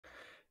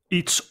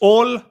It's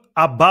all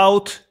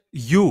about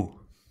you.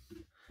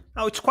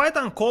 Now, it's quite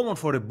uncommon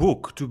for a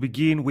book to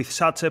begin with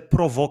such a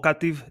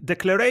provocative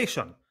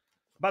declaration.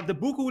 But the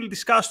book we will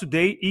discuss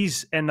today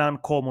is an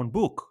uncommon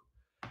book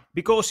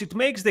because it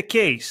makes the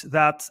case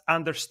that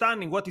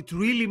understanding what it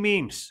really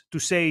means to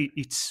say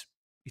it's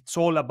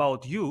all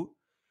about you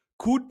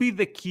could be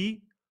the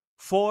key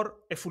for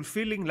a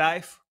fulfilling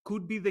life,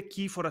 could be the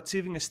key for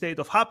achieving a state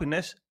of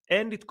happiness,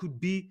 and it could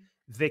be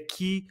the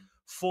key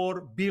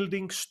for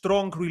building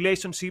strong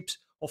relationships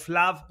of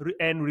love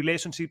and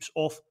relationships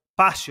of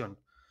passion.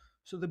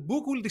 So, the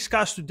book we'll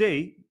discuss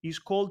today is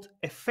called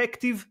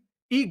Effective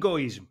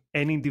Egoism,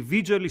 an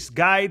individualist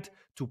guide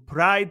to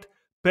pride,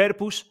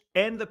 purpose,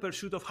 and the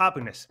pursuit of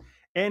happiness,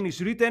 and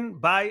is written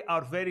by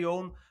our very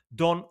own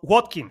Don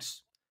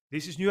Watkins.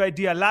 This is New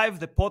Idea Live,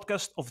 the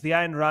podcast of the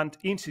Ayn Rand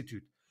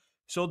Institute.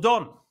 So,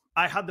 Don,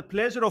 I had the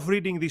pleasure of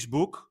reading this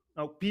book.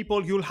 Now,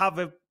 people, you'll have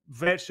a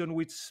version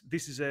which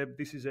this is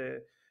a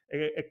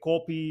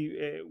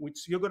copy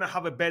which you're going to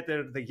have a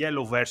better the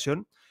yellow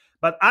version.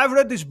 But I've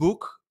read this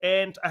book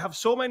and I have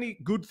so many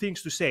good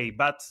things to say.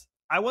 But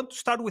I want to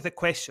start with a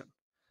question.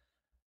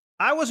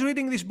 I was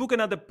reading this book,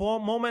 and at the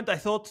moment I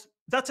thought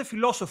that's a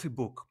philosophy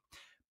book.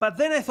 But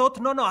then I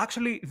thought, no,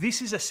 actually,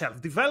 this is a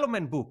self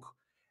development book.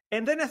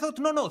 And then I thought,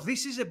 no,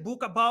 this is a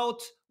book about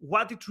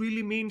what it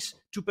really means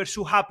to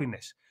pursue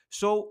happiness.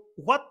 So,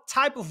 what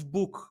type of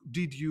book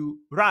did you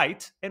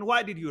write, and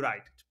why did you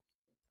write it?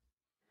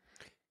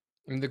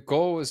 And the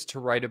goal was to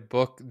write a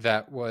book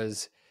that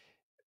was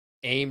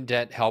aimed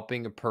at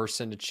helping a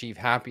person achieve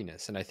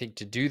happiness. And I think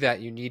to do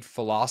that, you need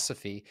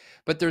philosophy,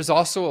 but there's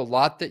also a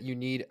lot that you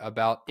need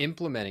about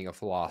implementing a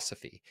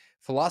philosophy.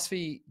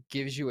 Philosophy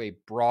gives you a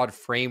broad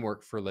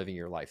framework for living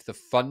your life, the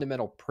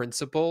fundamental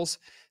principles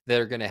that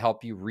are going to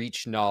help you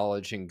reach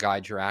knowledge and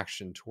guide your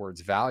action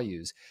towards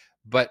values.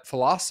 But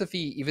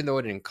philosophy, even though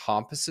it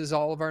encompasses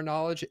all of our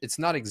knowledge, it's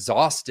not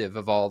exhaustive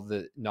of all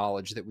the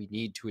knowledge that we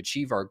need to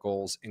achieve our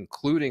goals,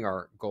 including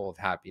our goal of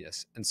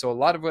happiness. And so a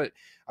lot of what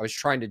I was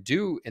trying to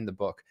do in the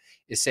book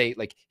is say,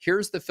 like,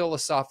 here's the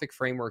philosophic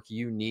framework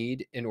you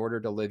need in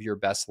order to live your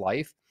best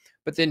life.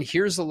 But then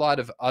here's a lot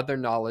of other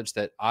knowledge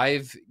that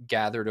I've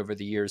gathered over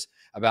the years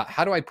about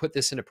how do I put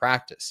this into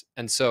practice.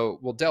 And so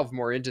we'll delve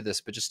more into this,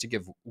 but just to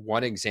give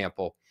one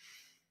example,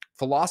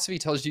 philosophy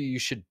tells you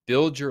should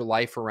build your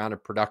life around a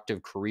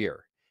productive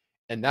career.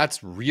 And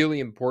that's really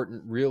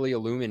important, really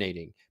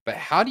illuminating. But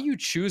how do you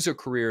choose a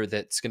career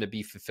that's going to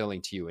be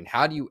fulfilling to you? And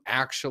how do you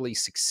actually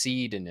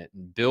succeed in it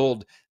and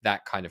build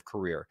that kind of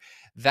career?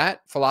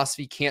 That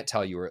philosophy can't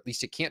tell you, or at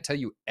least it can't tell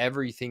you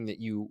everything that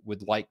you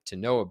would like to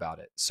know about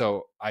it.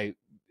 So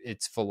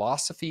it's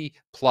philosophy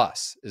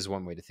plus is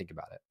one way to think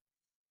about it.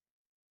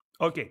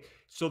 Okay,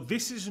 so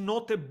this is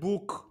not a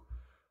book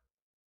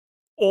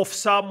of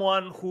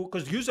someone who,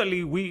 because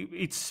usually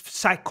it's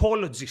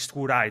psychologists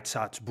who write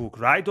such book,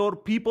 right? Or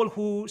people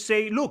who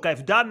say, look,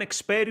 I've done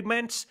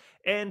experiments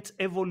and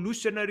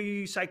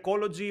evolutionary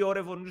psychology or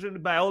evolutionary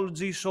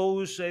biology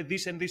shows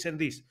this and this and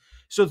this.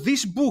 So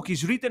this book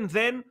is written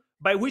then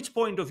by which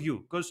point of view?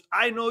 Because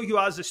I know you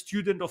as a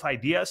student of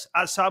ideas,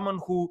 as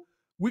someone who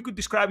we could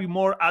describe you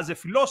more as a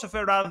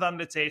philosopher rather than,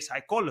 let's say, a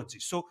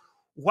psychologist. So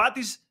what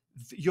is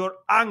your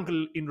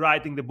angle in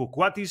writing the book?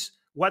 What is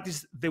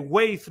the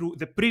way through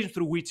the prism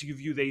through which you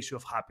view the issue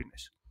of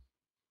happiness?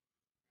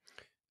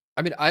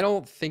 I mean, I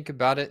don't think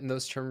about it in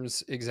those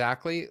terms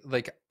exactly.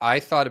 Like, I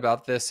thought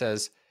about this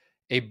as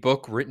a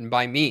book written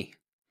by me.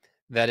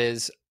 That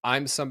is,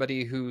 I'm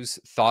somebody who's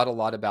thought a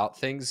lot about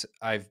things.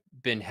 I've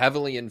been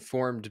heavily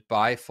informed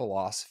by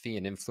philosophy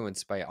and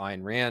influenced by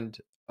Ayn Rand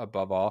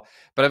above all,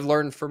 but I've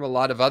learned from a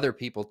lot of other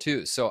people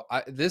too. So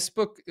this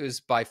book is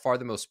by far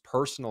the most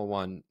personal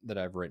one that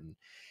I've written.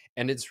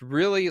 And it's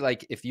really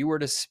like if you were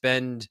to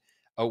spend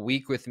a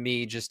week with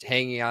me just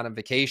hanging out on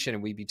vacation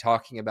and we'd be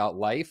talking about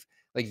life,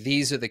 like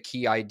these are the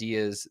key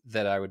ideas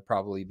that I would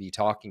probably be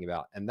talking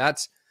about. And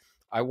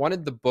I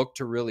wanted the book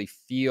to really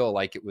feel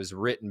like it was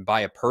written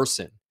by a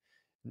person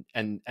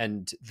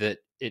and that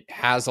it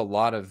has a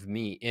lot of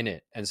me in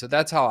it. And so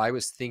that's how I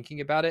was thinking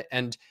about it.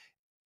 And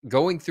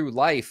going through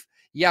life,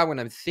 yeah, when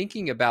I'm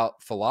thinking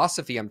about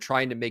philosophy, I'm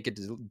trying to make a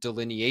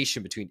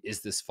delineation between,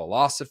 is this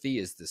philosophy?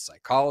 Is this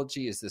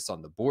psychology? Is this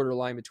on the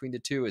borderline between the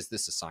two? Is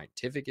this a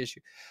scientific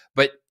issue?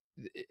 But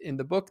in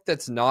the book,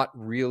 that's not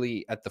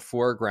really at the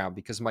foreground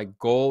because my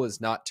goal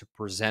is not to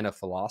present a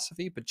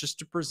philosophy, but just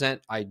to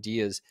present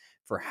ideas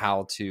for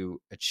how to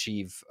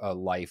achieve a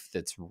life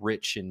that's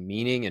rich in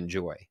meaning and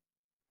joy.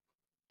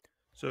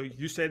 So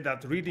you said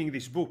that reading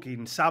this book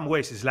in some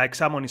ways is like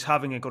someone is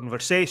having a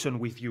conversation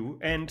with you,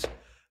 and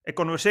a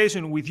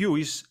conversation with you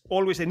is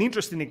always an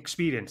interesting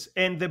experience.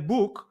 And the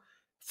book,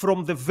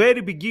 from the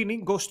very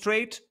beginning, goes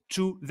straight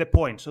to the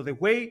point. So the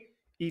way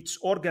it's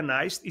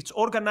organized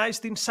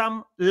in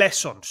some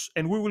lessons,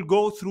 and we will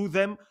go through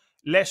them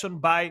lesson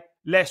by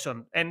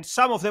lesson. And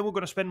some of them we're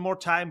going to spend more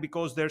time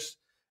because there's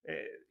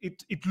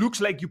it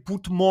looks like you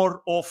put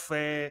more of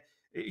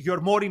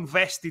you're more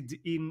invested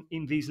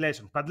in these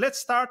lessons. But let's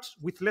start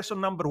with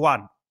lesson number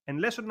one. And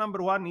lesson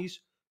number one is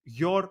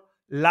your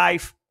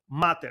life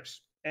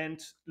matters. And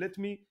let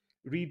me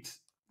read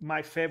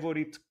my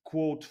favorite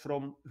quote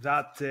from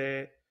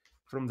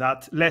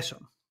that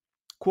lesson.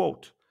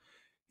 Quote,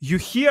 you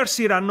hear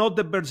Cyrano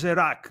de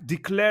Bergerac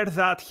declare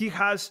that he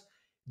has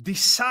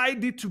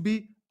decided to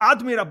be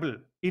admirable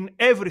in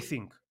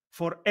everything,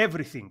 for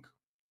everything.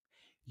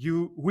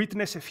 You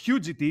witness a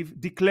fugitive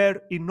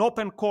declare in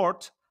open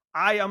court,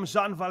 I am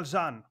Jean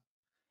Valjean.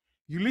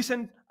 You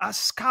listen as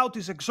Scout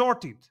is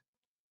exhorted,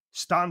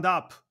 stand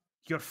up,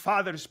 your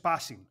father is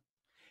passing.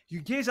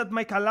 You gaze at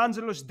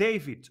Michelangelo's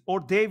David or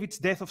David's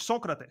Death of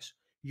Socrates.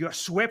 You are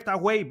swept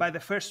away by the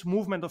first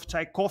movement of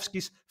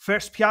Tchaikovsky's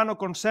First Piano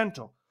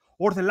Concerto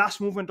or the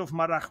last movement of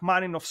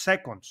Rachmaninoff's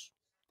Seconds.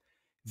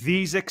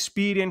 These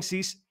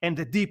experiences and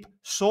the deep,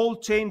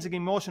 soul-changing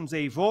emotions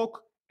they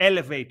evoke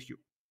elevate you.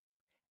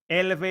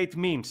 Elevate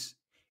means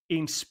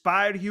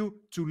inspire you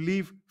to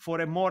live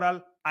for a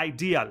moral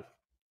ideal.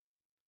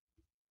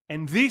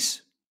 And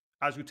this,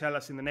 as you tell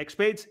us in the next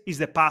page, is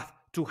the path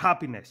to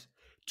happiness.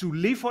 To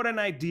live for an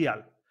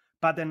ideal,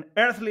 but an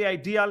earthly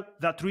ideal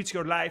that treats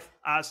your life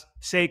as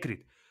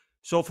sacred.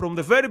 So from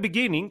the very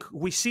beginning,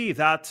 we see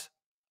that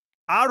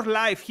our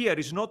life here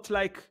is not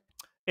like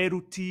a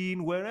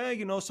routine where,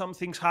 some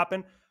things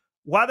happen.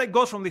 What I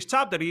got from this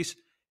chapter is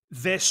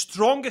the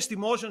strongest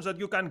emotions that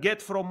you can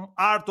get from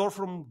art or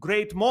from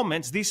great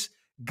moments, this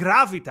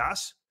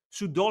gravitas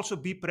should also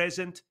be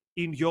present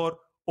in your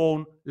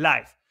own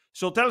life.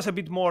 So tell us a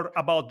bit more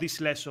about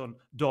this lesson,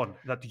 Don,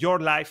 that your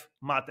life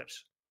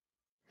matters.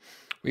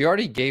 We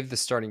already gave the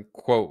starting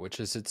quote, which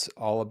is it's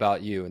all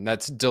about you. And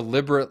that's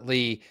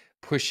deliberately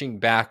pushing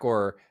back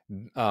or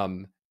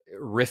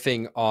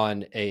riffing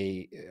on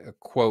a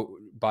quote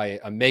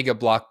by a mega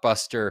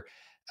blockbuster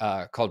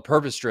called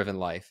Purpose Driven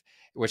Life,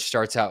 which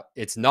starts out,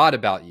 it's not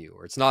about you,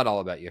 or it's not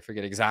all about you. I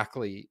forget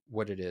exactly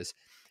what it is.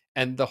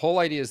 And the whole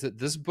idea is that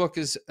this book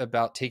is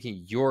about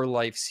taking your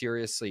life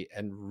seriously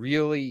and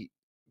really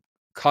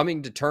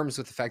coming to terms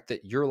with the fact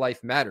that your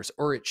life matters,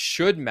 or it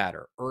should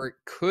matter, or it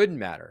could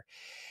matter.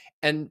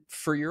 And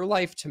for your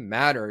life to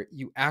matter,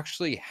 you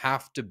actually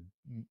have to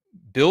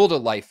build a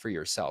life for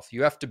yourself.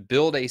 You have to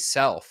build a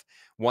self,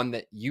 one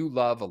that you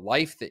love, a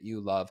life that you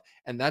love.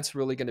 And that's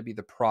really going to be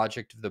the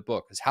project of the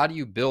book, is how do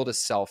you build a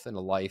self and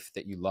a life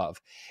that you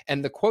love?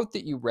 And the quote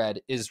that you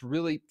read is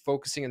really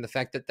focusing on the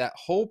fact that that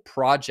whole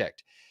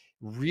project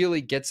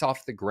really gets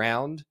off the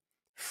ground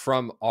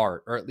from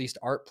art, or at least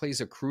art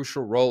plays a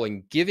crucial role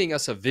in giving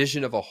us a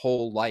vision of a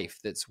whole life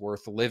that's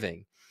worth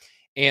living.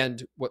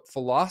 And what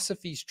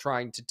philosophy is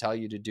trying to tell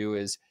you to do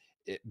is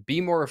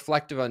be more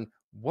reflective on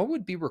what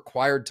would be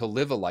required to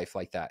live a life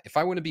like that. If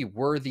I want to be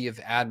worthy of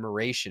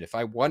admiration, if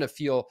I want to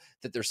feel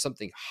that there's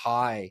something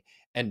high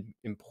and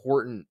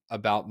important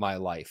about my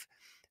life,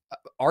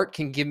 art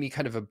can give me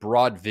kind of a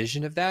broad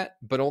vision of that,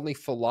 but only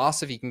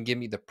philosophy can give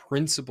me the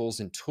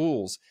principles and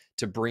tools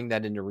to bring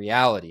that into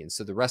reality. And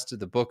so the rest of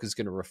the book is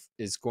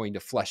going to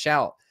flesh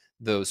out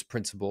those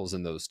principles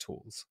and those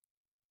tools.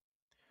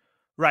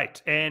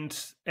 Right. And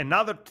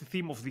another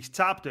theme of this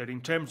chapter,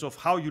 in terms of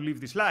how you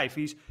live this life,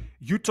 is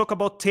you talk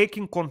about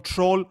taking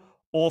control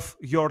of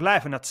your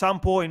life. And at some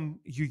point,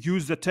 you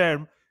use the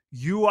term,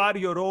 you are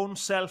your own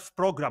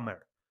self-programmer.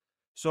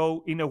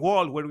 So in a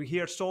world where we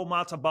hear so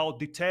much about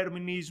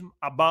determinism,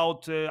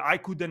 about I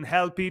couldn't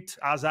help it,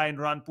 as Ayn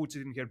Rand puts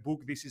it in her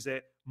book, this is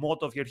a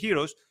motto of your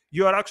heroes,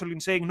 you are actually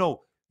saying,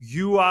 no,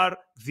 you are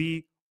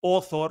the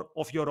author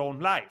of your own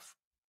life.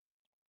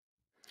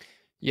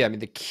 Yeah, I mean,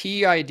 the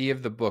key idea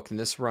of the book, and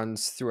this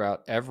runs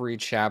throughout every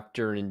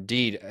chapter, and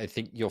indeed, I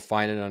think you'll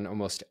find it on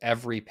almost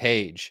every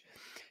page,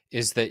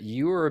 is that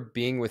you are a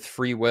being with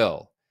free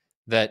will,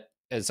 that,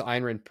 as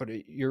Ayn Rand put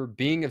it, you're a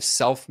being of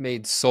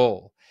self-made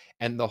soul.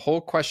 And the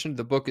whole question of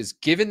the book is,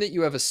 given that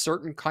you have a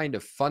certain kind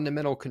of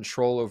fundamental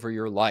control over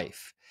your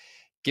life,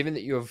 given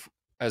that you have,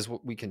 as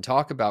what we can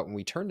talk about when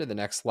we turn to the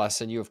next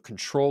lesson, you have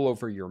control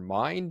over your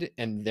mind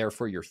and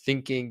therefore your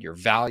thinking, your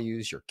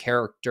values, your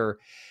character,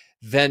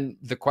 then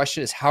the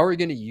question is, how are you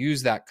going to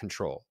use that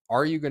control?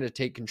 Are you going to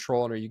take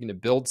control, and are you going to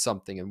build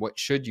something, and what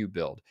should you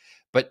build?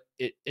 But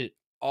it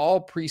all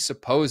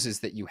presupposes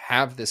that you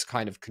have this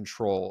kind of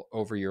control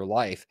over your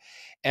life.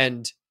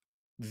 And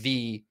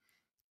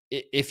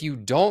if you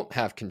don't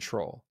have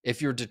control,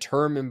 if you're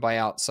determined by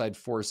outside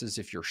forces,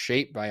 if you're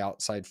shaped by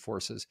outside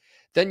forces,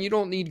 then you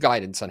don't need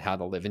guidance on how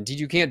to live. Indeed,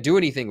 you can't do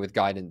anything with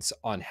guidance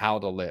on how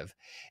to live.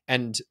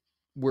 And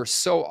we're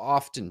so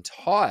often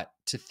taught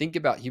to think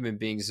about human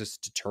beings as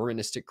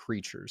deterministic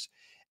creatures.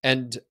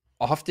 And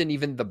often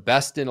even the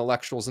best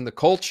intellectuals in the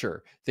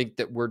culture think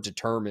that we're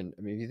determined.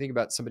 I mean, if you think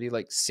about somebody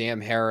like Sam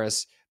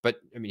Harris, but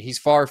I mean, he's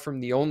far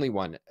from the only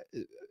one.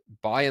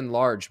 By and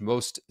large,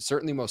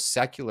 certainly most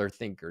secular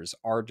thinkers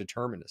are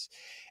determinists.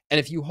 And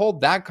if you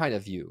hold that kind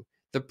of view,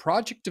 the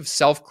project of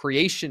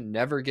self-creation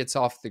never gets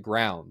off the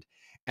ground.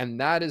 And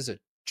that is a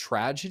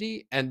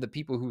tragedy. And the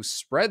people who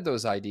spread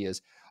those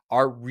ideas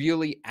are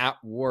really at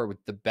war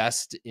with the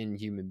best in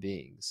human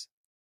beings.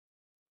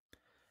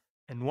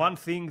 And one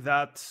thing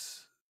that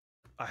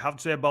I have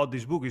to say about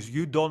this book is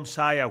you don't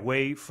shy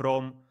away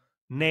from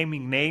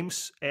naming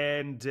names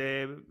and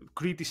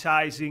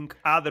criticizing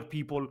other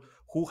people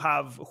who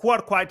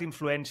are quite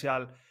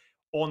influential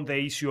on the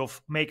issue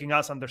of making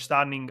us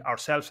understanding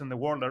ourselves and the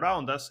world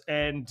around us.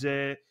 And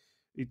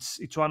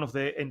it's one of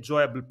the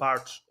enjoyable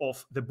parts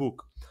of the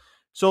book.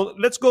 So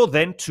let's go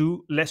then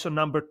to lesson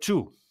number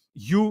 2.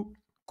 You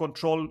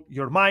control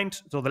your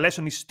mind. So the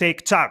lesson is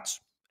take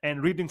charge.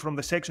 And reading from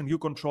the section, you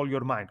control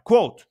your mind.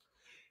 Quote,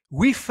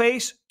 we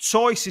face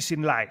choices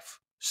in life.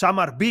 Some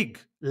are big,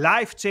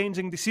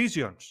 life-changing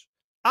decisions.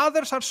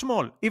 Others are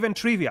small, even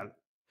trivial.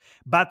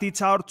 But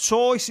it's our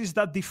choices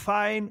that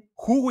define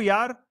who we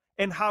are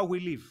and how we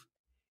live.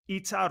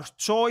 It's our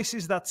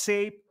choices that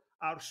shape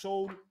our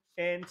soul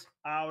and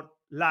our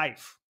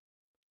life.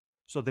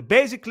 So the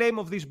basic claim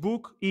of this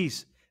book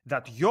is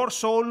that your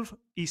soul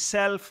is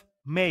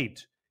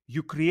self-made.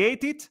 You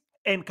create it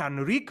and can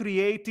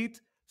recreate it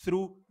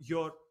through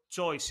your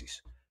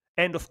choices.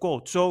 End of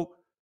quote. So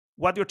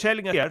what you're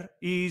telling us here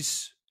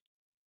is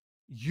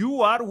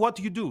you are what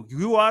you do.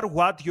 You are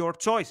what your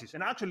choices.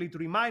 And actually, it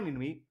reminded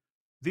me,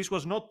 this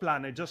was not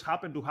planned. I just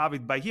happened to have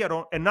it by here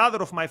on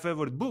another of my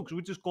favorite books,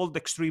 which is called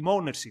Extreme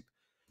Ownership.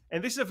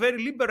 And this is a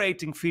very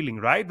liberating feeling,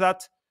 right?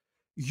 That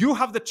you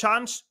have the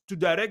chance to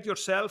direct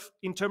yourself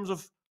in terms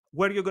of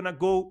where you're going to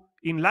go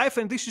in life.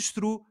 And this is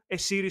through a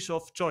series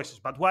of choices.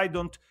 But why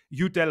don't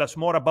you tell us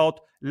more about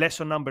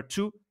lesson number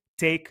 2,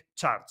 take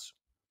charge?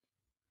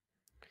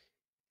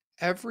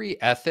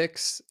 Every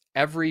ethics,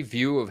 every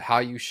view of how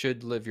you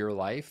should live your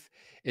life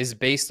is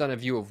based on a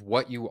view of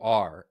what you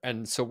are.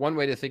 And so one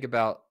way to think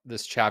about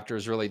this chapter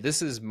is really,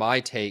 this is my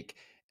take,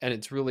 and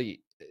it's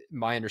really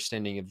my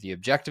understanding of the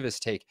objectivist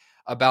take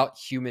about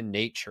human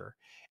nature.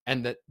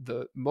 And that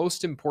the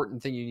most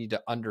important thing you need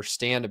to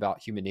understand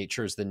about human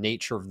nature is the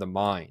nature of the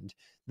mind,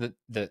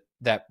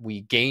 that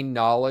we gain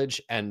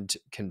knowledge and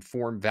can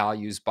form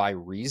values by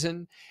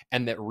reason,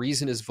 and that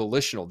reason is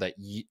volitional, that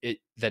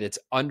it's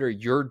under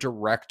your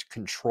direct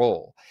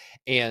control.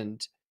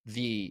 And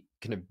the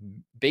kind of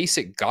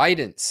basic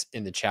guidance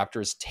in the chapter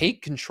is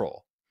take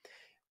control.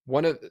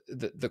 One of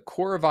the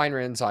core of Ayn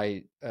Rand's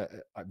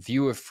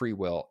view of free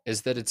will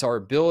is that it's our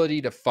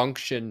ability to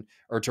function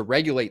or to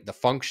regulate the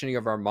functioning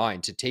of our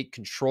mind, to take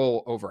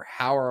control over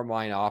how our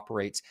mind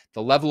operates,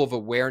 the level of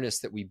awareness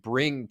that we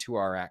bring to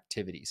our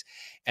activities.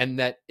 And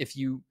that if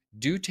you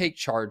do take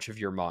charge of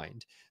your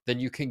mind, then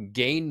you can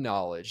gain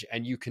knowledge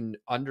and you can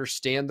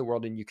understand the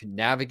world and you can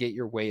navigate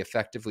your way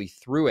effectively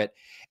through it.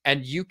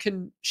 And you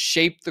can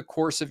shape the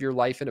course of your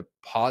life in a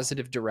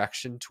positive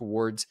direction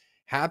towards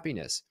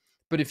happiness.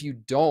 But if you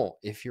don't,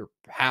 if you're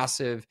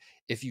passive,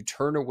 if you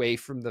turn away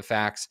from the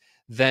facts,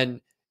 then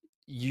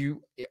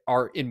you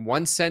are in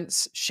one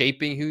sense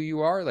shaping who you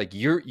are. Like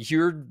you're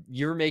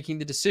making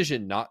the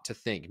decision not to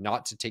think,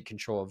 not to take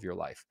control of your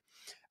life.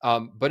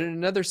 But in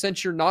another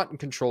sense, you're not in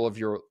control of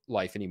your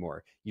life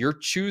anymore. You're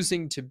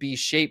choosing to be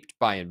shaped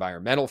by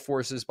environmental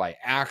forces, by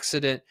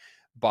accident,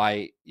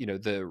 by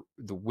the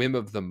whim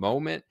of the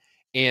moment,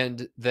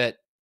 and that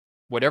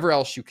whatever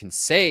else you can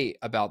say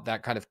about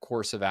that kind of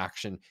course of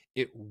action,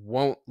 it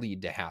won't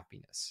lead to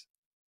happiness.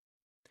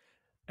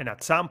 And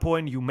at some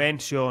point, you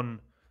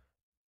mention,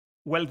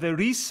 well,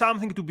 there is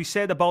something to be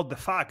said about the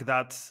fact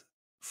that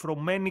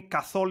from many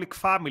Catholic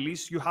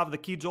families, you have the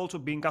kids also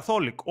being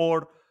Catholic,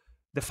 or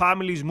the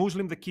family is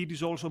Muslim, the kid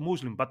is also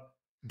Muslim. But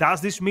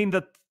does this mean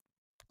that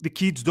the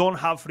kids don't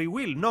have free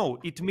will? No,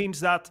 it means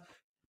that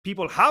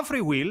people have free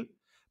will,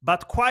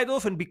 but quite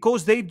often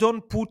because they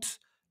don't put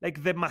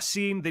like the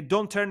machine, they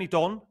don't turn it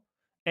on,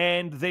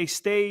 and they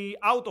stay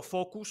out of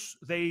focus,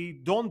 they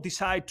don't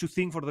decide to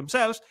think for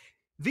themselves.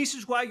 This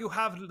is why you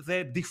have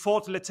the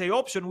default, let's say,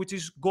 option, which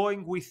is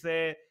going with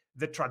the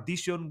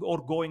tradition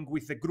or going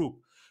with the group.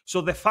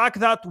 So the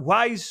fact that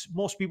why is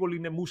most people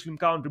in a Muslim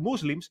country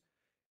Muslims,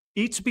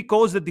 it's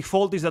because the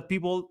default is that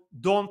people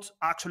don't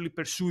actually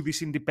pursue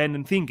this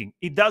independent thinking.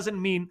 It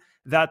doesn't mean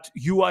that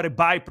you are a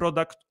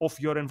byproduct of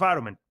your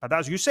environment. But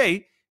as you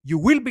say, you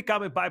will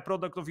become a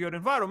byproduct of your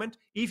environment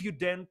if you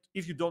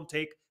don't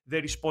take the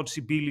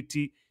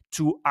responsibility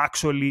to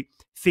actually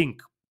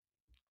think.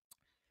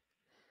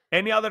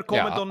 Any other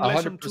comment Yeah, on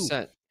lesson 2?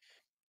 100%.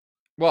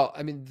 Well,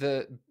 I mean,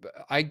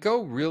 I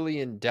go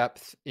really in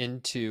depth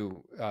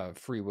into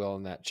free will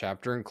in that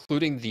chapter,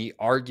 including the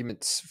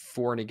arguments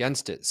for and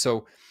against it.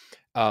 So,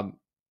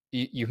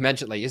 you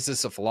mentioned, like, is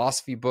this a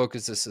philosophy book?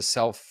 Is this a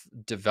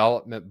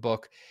self-development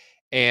book?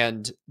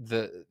 And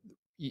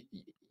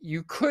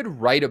you could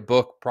write a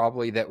book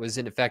probably that was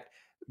in effect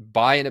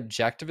by an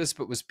objectivist,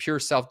 but was pure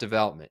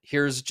self-development.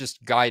 Here's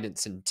just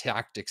guidance and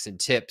tactics and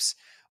tips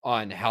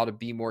on how to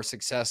be more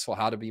successful,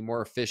 how to be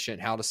more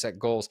efficient, how to set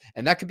goals.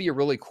 And that could be a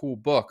really cool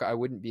book. I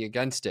wouldn't be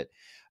against it.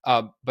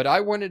 But I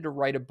wanted to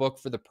write a book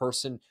for the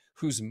person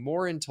who's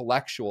more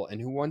intellectual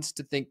and who wants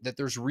to think that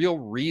there's real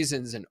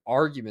reasons and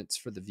arguments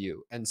for the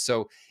view. And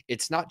so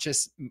it's not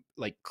just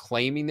like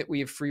claiming that we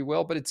have free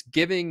will, but it's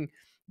giving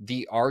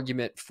the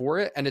argument for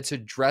it, and it's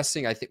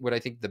addressing, I think, what I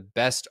think the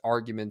best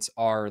arguments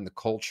are in the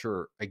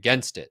culture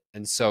against it.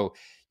 And so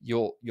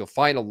you'll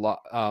find a lot,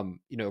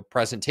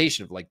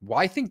 presentation of like,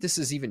 why I think this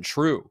is even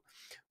true.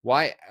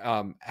 Why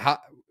how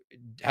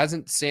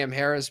hasn't Sam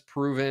Harris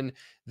proven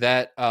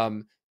that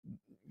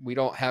we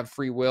don't have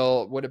free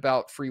will? What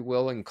about free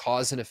will and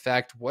cause and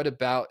effect? What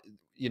about,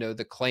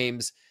 the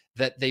claims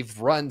that they've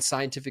run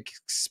scientific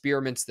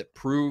experiments that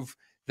prove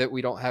that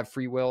we don't have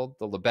free will,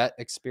 the Libet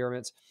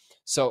experiments?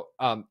 So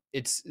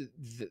it's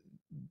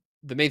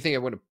the main thing I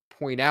want to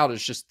point out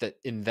is just that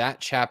in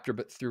that chapter,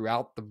 but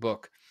throughout the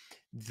book,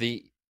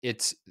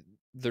 it's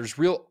there's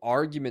real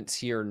arguments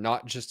here,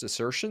 not just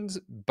assertions,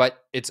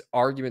 but it's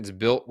arguments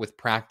built with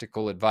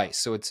practical advice.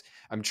 So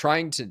I'm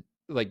trying to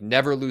like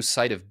never lose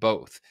sight of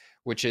both,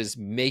 which is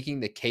making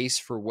the case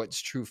for what's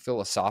true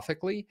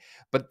philosophically,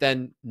 but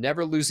then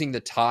never losing the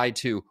tie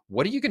to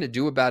what are you going to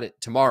do about it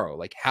tomorrow?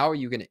 Like, how are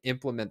you going to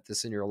implement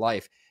this in your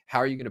life? How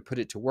are you going to put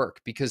it to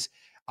work? Because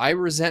I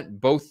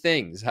resent both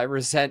things. I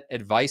resent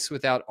advice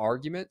without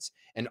arguments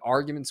and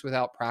arguments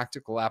without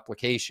practical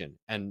application.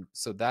 And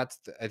so that's,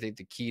 I think,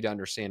 the key to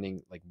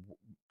understanding like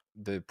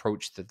the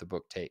approach that the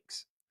book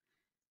takes.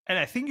 And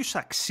I think you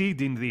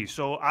succeed in this.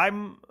 So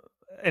I'm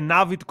an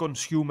avid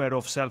consumer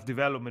of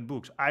self-development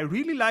books. I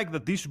really like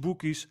that this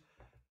book is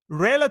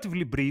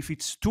relatively brief.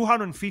 It's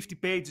 250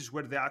 pages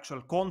where the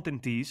actual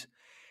content is,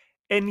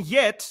 and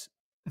yet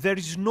there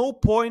is no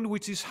point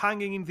which is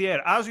hanging in the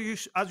air. As you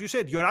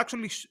said, you're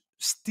actually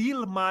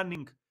still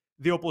manning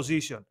the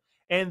opposition,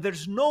 and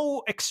there's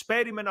no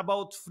experiment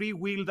about free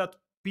will that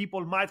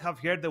people might have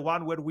heard, the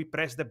one where we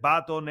press the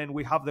button and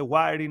we have the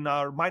wire in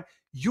our mind.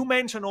 You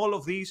mention all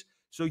of these,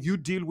 so you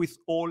deal with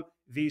all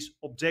these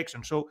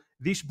objections. So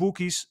this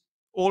book is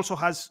also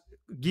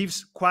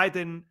gives quite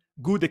a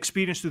good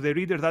experience to the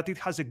reader, that it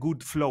has a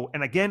good flow.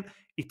 And again,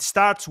 it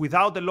starts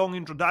without a long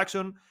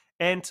introduction,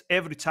 and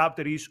every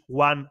chapter is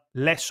one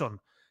lesson.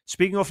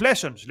 Speaking of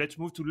lessons, let's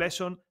move to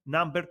lesson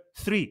number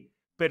 3: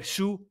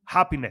 pursue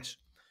happiness.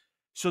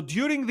 So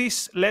during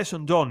this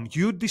lesson, Don,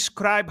 you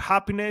describe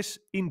happiness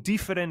in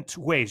different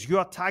ways. You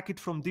attack it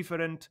from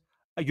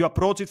you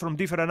approach it from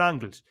different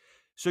angles.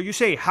 So you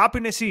say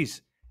happiness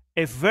is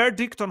a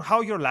verdict on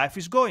how your life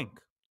is going,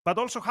 but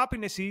also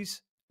happiness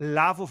is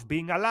love of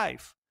being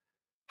alive.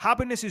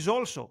 Happiness is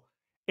also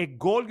a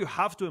goal you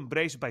have to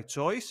embrace by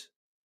choice,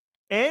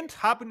 and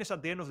happiness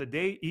at the end of the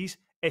day is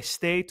a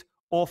state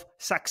of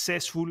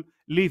successful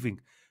living.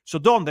 So,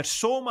 Don, there's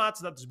so much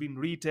that's been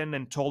written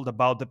and told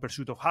about the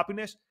pursuit of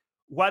happiness.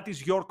 What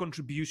is your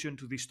contribution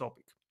to this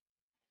topic?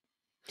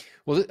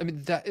 Well, I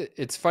mean,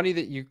 it's funny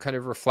that you kind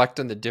of reflect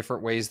on the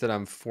different ways that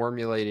I'm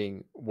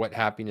formulating what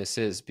happiness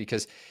is,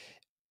 because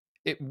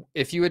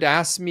if you had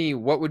asked me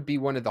what would be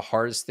one of the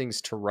hardest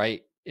things to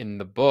write in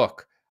the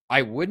book,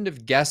 I wouldn't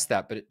have guessed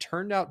that, but it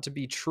turned out to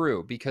be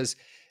true, because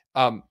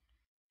um,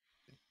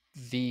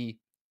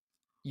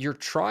 you're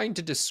trying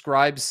to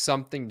describe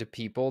something to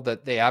people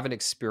that they haven't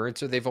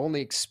experienced or they've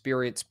only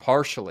experienced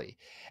partially.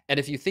 And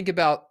if you think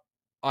about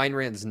Ayn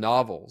Rand's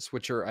novels,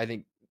 which are, I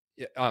think,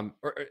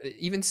 or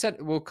even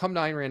said, we'll come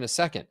to Ayn Rand in a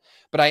second,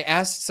 but I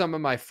asked some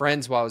of my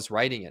friends while I was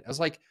writing it, I was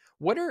like,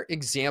 what are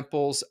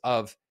examples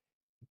of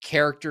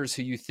characters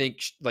who you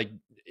think like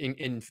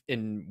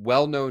in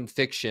well-known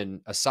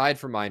fiction, aside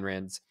from Ayn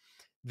Rand's,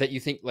 that you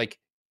think like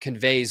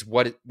conveys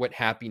what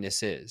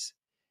happiness is?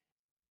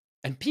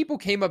 And people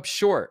came up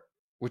short,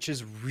 which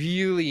is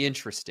really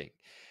interesting.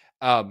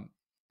 Um,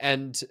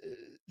 and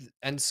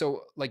and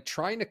so like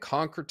trying to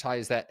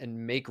concretize that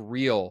and make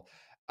real,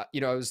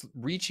 I was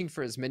reaching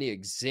for as many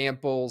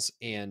examples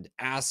and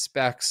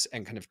aspects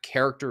and kind of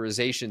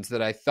characterizations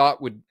that I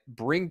thought would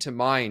bring to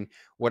mind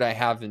what I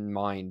have in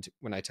mind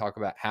when I talk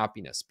about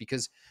happiness.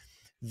 Because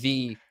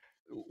the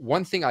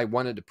one thing I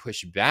wanted to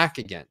push back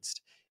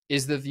against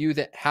is the view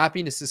that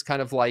happiness is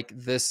kind of like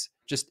this,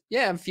 just,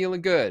 yeah, I'm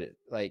feeling good.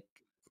 Like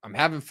I'm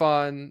having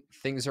fun.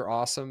 Things are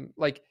awesome.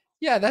 Like,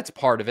 yeah, that's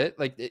part of it.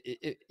 Like,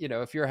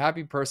 if you're a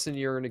happy person,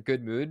 you're in a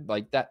good mood.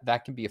 Like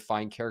that can be a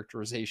fine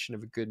characterization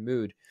of a good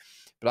mood.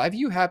 But I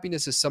view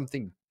happiness as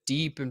something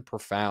deep and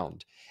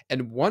profound.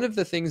 And one of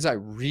the things I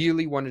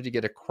really wanted to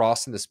get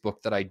across in this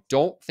book that I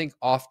don't think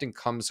often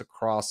comes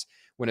across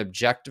when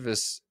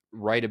objectivists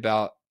write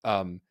about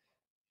in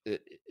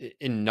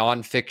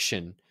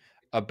nonfiction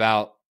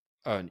about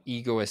an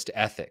egoist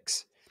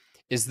ethics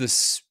is the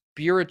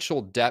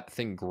spiritual depth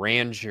and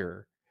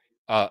grandeur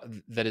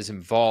that is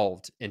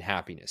involved in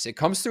happiness. It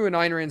comes through in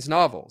Ayn Rand's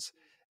novels.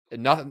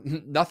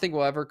 Nothing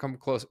will ever come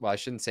close. Well, I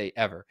shouldn't say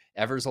ever.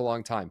 Ever is a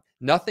long time.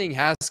 Nothing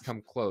has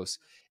come close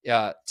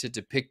to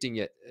depicting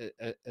it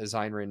as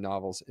Ayn Rand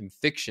novels in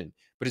fiction.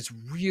 But it's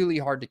really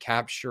hard to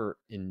capture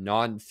in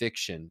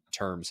nonfiction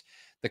terms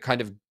the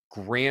kind of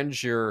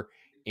grandeur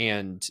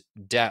and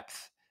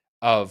depth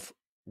of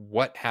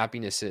what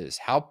happiness is,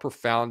 how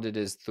profound it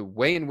is, the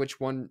way in which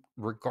one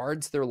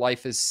regards their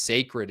life as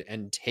sacred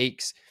and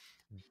takes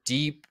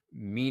deep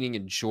meaning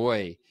and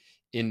joy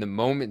in the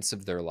moments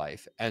of their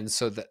life. And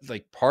so that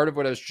like part of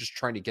what I was just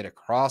trying to get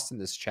across in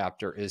this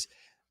chapter is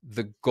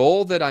the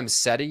goal that I'm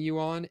setting you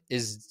on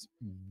is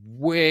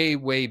way,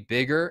 way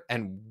bigger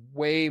and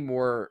way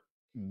more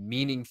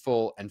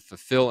meaningful and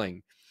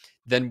fulfilling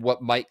than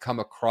what might come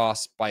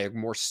across by a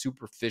more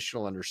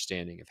superficial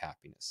understanding of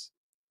happiness.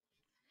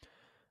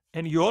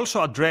 And you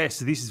also address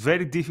this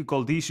very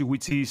difficult issue,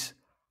 which is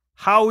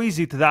how is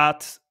it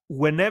that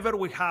whenever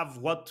we have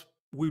what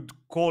we'd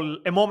call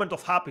a moment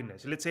of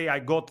happiness, let's say I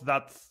got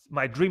that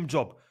my dream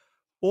job,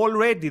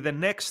 already the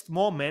next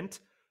moment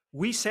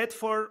we set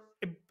for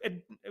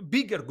a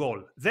bigger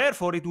goal.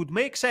 Therefore, it would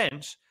make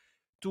sense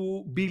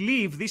to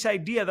believe this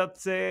idea that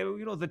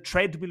the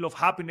treadmill of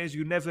happiness,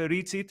 you never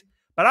reach it.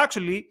 But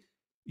actually,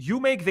 you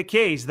make the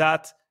case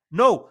that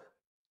no,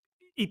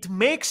 it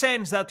makes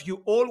sense that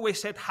you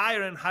always set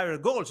higher and higher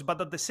goals, but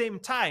at the same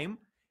time,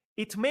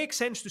 it makes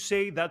sense to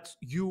say that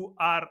you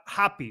are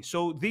happy.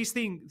 So these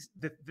things,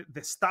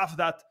 the stuff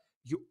that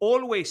you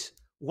always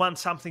want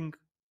something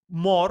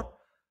more,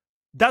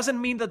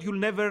 doesn't mean that you'll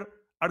never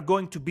are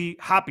going to be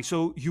happy.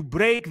 So you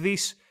break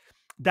this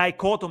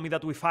dichotomy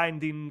that we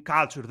find in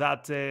culture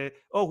that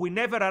we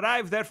never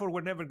arrive, therefore we're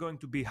never going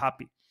to be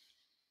happy.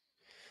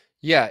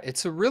 Yeah,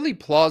 it's a really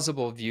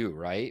plausible view,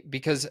 right?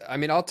 Because I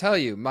mean, I'll tell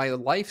you, my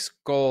life's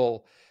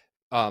goal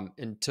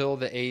until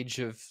the age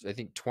of I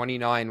think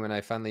 29 when I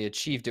finally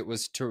achieved it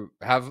was to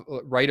have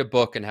write a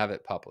book and have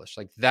it published.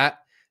 Like that,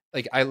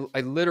 like I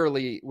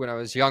literally when I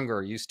was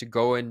younger used to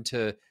go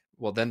into,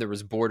 well, then there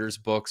was Borders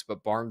books,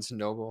 but Barnes and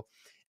Noble,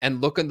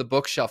 and look on the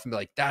bookshelf and be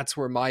like, that's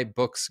where my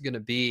book's gonna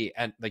be.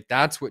 And like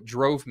that's what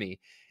drove me.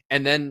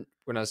 And then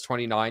when I was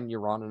 29,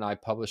 Yaron and I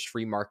published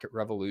Free Market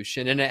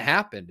Revolution, and it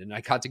happened. And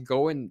I got to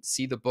go and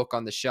see the book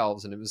on the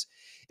shelves, and it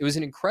was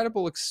an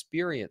incredible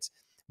experience.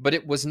 But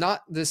it was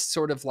not this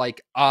sort of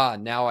like,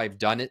 now I've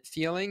done it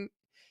feeling.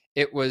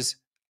 It was,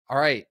 all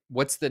right,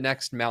 what's the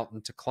next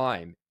mountain to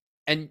climb?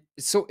 And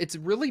so it's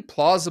really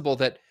plausible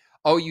that,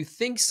 oh, you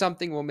think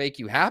something will make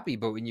you happy,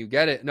 but when you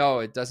get it, no,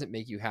 it doesn't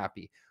make you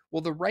happy.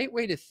 Well, the right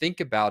way to think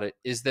about it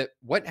is that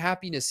what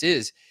happiness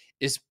is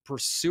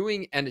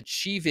pursuing and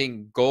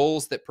achieving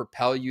goals that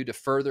propel you to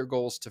further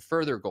goals to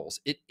further goals.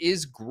 It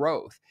is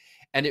growth,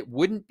 and it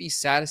wouldn't be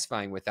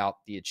satisfying without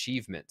the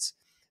achievements.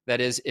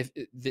 That is, if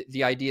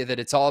the idea that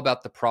it's all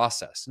about the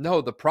process.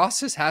 No, the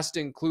process has to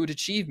include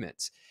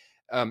achievements.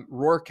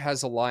 Rourke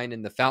has a line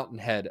in The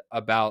Fountainhead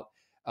about,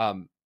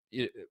 um,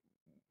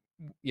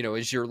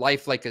 is your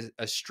life like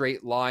a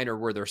straight line, or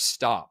were there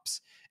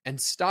stops? And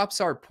stops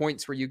are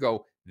points where you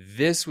go,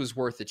 this was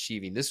worth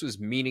achieving. This was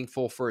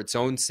meaningful for its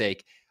own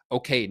sake.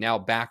 Okay, now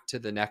back to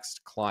the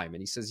next climb.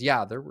 And he says,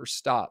 yeah, there were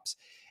stops.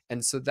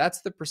 And so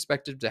that's the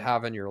perspective to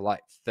have in your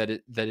life, that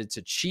it's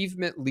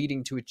achievement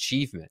leading to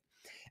achievement.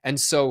 And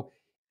so,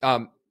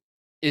 um,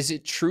 is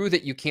it true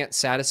that you can't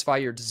satisfy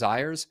your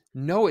desires?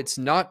 No, it's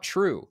not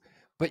true.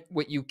 But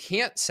what you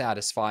can't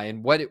satisfy,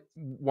 and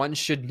one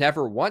should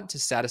never want to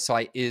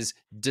satisfy, is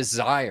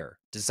desire.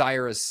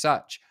 Desire as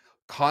such,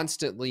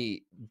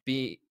 constantly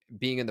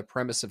being in the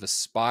premise of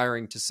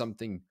aspiring to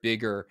something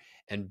bigger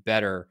and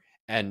better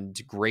and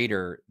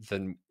greater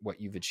than what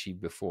you've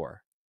achieved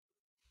before.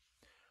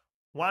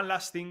 One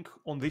last thing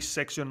on this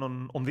section,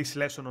 on this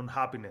lesson on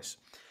happiness.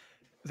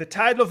 The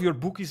title of your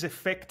book is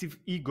Effective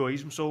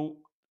Egoism. So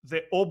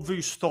the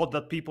obvious thought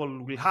that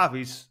people will have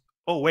is,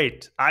 oh,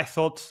 wait, I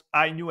thought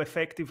I knew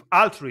effective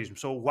altruism.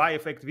 So why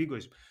effective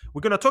egoism?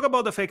 We're going to talk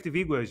about effective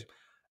egoism.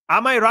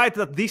 Am I right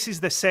that this is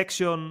the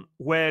section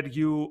where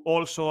you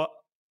also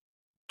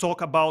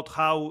talk about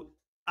how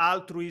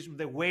altruism,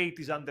 the way it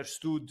is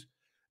understood,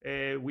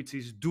 which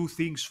is do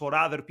things for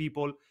other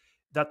people,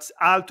 that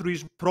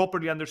altruism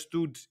properly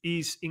understood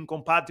is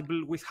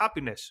incompatible with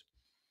happiness?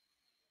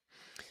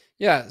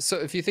 Yeah. So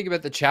if you think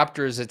about the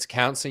chapters, it's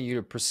counseling you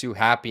to pursue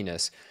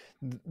happiness.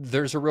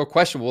 There's a real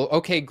question. Well,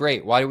 okay,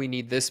 great. Why do we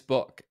need this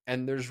book?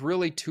 And there's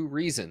really two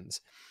reasons.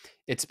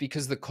 It's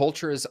because the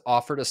culture has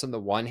offered us, on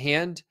the one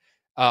hand,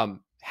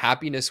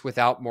 happiness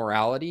without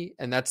morality.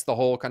 And that's the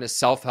whole kind of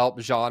self-help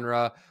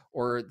genre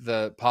or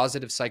the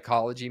positive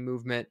psychology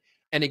movement.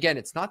 And again,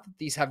 it's not that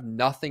these have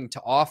nothing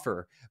to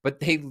offer, but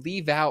they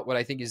leave out what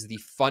I think is the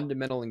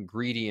fundamental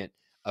ingredient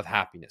of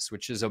happiness,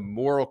 which is a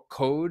moral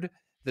code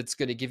that's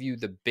going to give you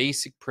the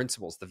basic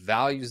principles, the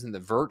values and the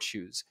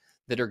virtues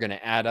that are going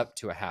to add up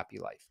to a happy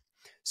life.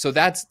 So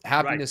that's Right.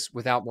 happiness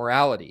without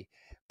morality.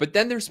 But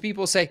then there's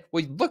people say,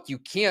 well, look, you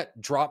can't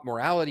drop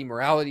morality.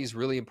 Morality is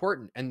really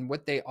important. And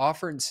what they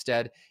offer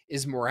instead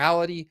is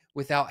morality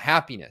without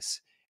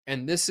happiness.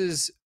 And this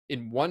is,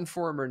 in one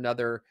form or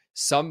another,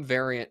 some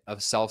variant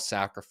of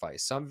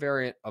self-sacrifice, some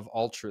variant of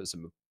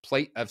altruism,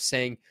 of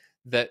saying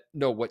that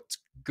no, what's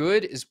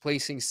good is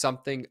placing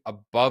something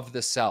above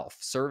the self,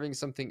 serving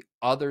something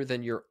other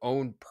than your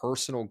own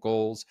personal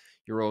goals,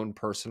 your own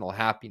personal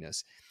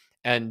happiness.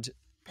 And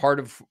part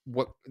of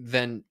what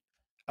then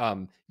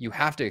you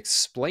have to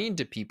explain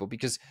to people,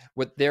 because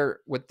what they're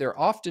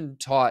often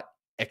taught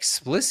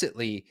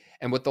explicitly,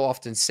 and what they'll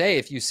often say,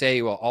 if you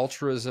say, well,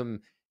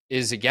 altruism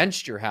is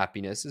against your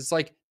happiness, it's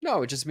like,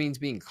 no, it just means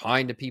being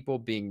kind to people,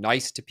 being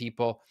nice to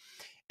people.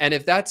 And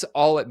if that's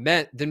all it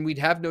meant, then we'd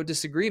have no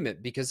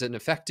disagreement, because an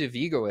effective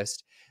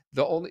egoist,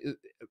 the only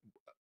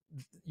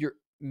your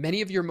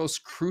many of your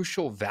most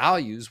crucial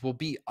values will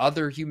be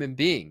other human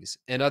beings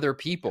and other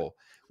people,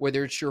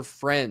 whether it's your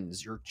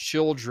friends, your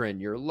children,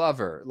 your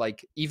lover,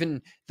 like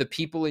even the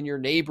people in your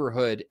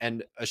neighborhood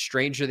and a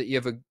stranger that you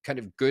have a kind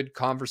of good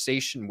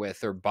conversation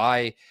with or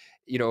buy,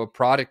 a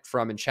product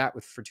from and chat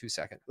with for 2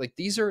 seconds. Like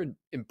these are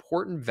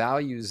important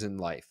values in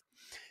life.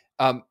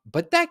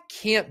 But that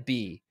can't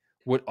be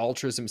what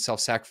altruism,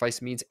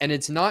 self-sacrifice means. And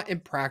it's not in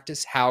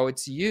practice how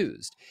it's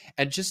used.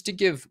 And just to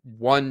give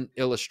one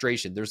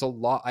illustration, there's a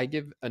lot, I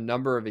give a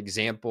number of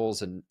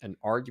examples and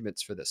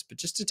arguments for this, but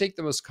just to take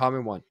the most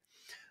common one,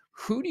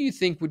 who do you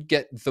think would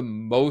get the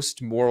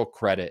most moral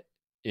credit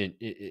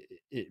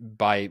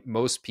by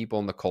most people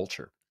in the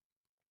culture?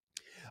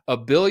 A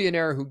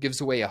billionaire who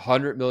gives away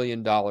 $100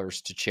 million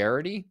to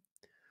charity,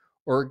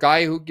 or a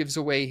guy who gives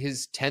away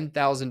his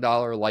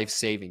 $10,000 life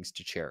savings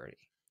to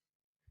charity?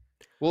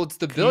 Well, it's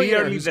the billionaire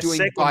Clearly who's the doing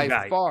second by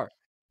guy. far.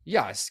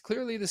 Yes,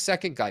 clearly the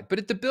second guy.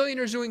 But the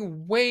billionaire's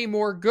doing way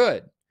more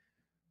good,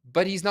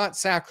 but he's not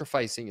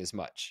sacrificing as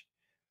much,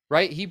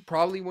 right? He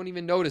probably won't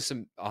even notice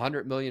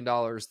 $100 million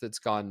that's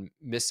gone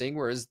missing,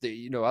 whereas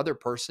the other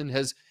person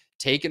has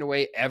taken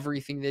away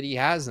everything that he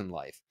has in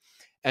life.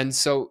 And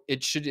so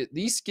it should at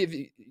least give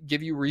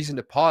you reason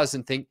to pause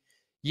and think,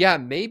 yeah,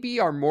 maybe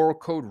our moral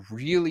code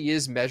really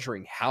is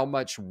measuring how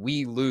much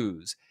we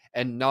lose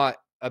and not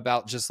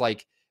about just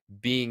like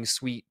being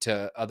sweet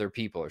to other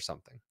people or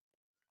something.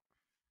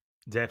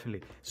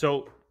 Definitely.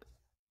 So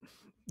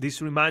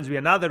this reminds me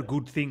another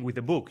good thing with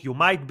the book. You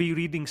might be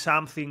reading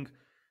something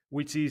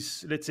which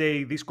is, let's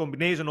say, this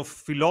combination of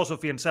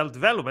philosophy and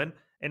self-development,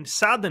 and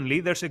suddenly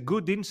there's a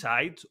good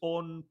insight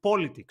on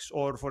politics,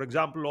 or, for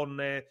example, on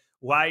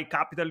why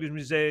capitalism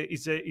is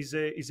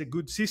a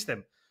good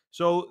system.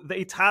 So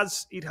it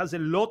has a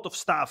lot of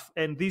stuff,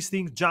 and these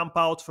things jump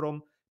out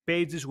from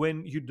pages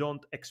when you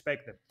don't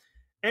expect them.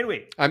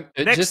 Anyway,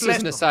 next Just as an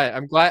lesson. aside,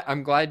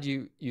 I'm glad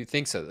you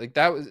think so. Like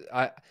that was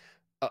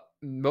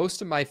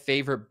most of my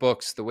favorite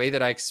books, the way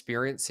that I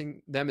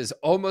experiencing them is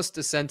almost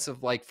a sense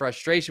of like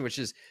frustration, which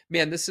is,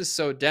 man, this is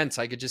so dense.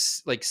 I could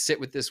just like sit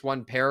with this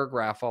one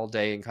paragraph all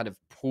day and kind of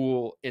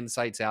pull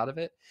insights out of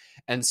it.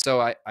 And so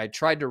I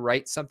tried to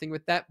write something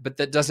with that, but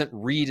that doesn't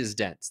read as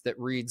dense. That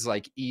reads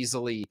like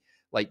easily,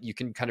 like you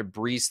can kind of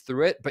breeze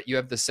through it, but you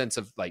have the sense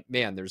of like,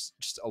 man, there's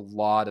just a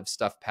lot of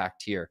stuff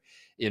packed here.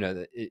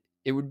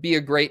 It would be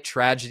a great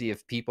tragedy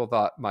if people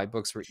thought my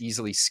books were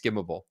easily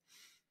skimmable.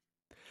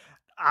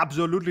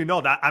 Absolutely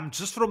not. I'm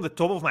just from the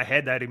top of my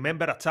head. I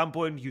remember at some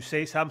point you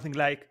say something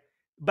like,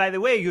 by the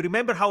way, you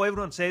remember how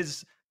everyone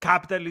says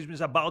capitalism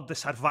is about the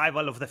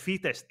survival of the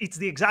fittest? It's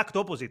the exact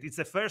opposite. It's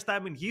the first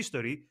time in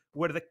history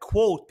where the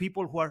quote,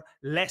 people who are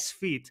less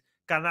fit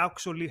can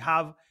actually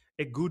have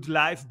a good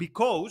life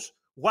because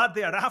what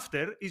they are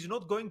after is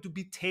not going to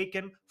be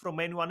taken from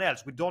anyone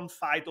else. We don't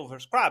fight over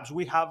scraps.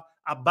 We have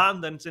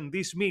abundance, and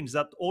this means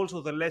that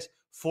also the less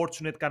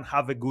fortunate can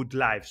have a good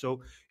life.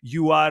 So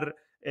you are.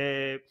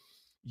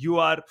 You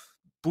are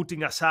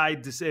putting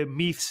aside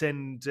myths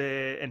and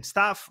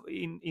stuff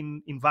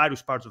in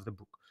various parts of the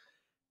book.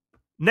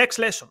 Next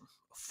lesson: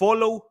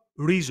 follow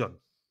reason.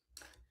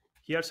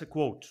 Here's a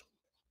quote.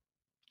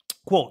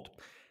 Quote: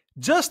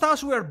 just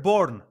as we are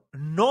born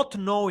not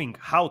knowing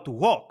how to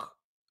walk,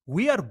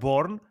 we are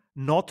born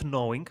not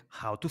knowing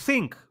how to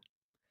think.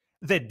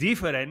 The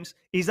difference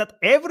is that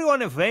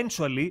everyone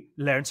eventually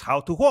learns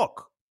how to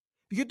walk.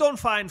 You don't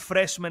find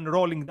freshmen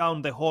rolling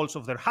down the halls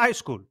of their high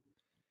school.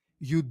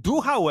 You do,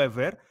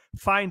 however,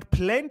 find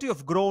plenty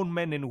of grown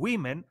men and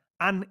women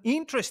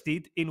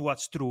uninterested in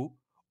what's true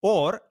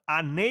or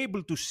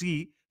unable to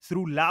see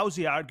through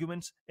lousy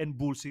arguments and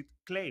bullshit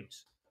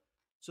claims.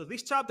 So,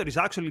 this chapter is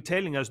actually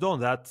telling us,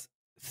 Don, that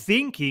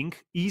thinking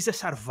is a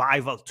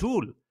survival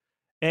tool.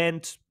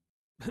 And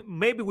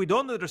maybe we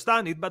don't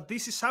understand it, but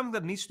this is something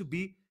that needs to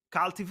be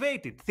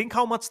cultivated. Think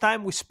how much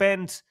time we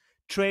spend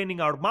training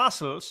our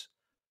muscles,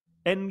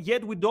 and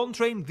yet we don't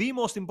train the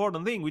most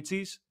important thing, which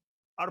is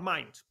our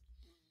mind.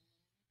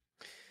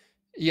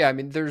 Yeah, I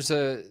mean, there's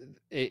a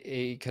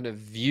kind of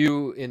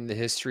view in the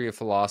history of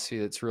philosophy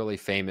that's really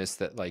famous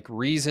that like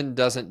reason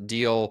doesn't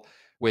deal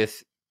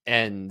with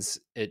ends,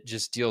 it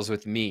just deals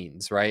with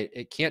means, right?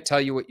 It can't tell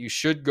you what you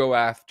should go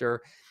after.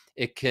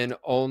 It can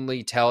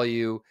only tell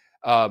you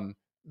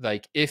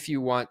like if you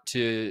want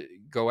to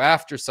go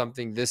after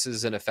something, this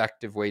is an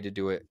effective way to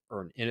do it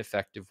or an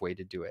ineffective way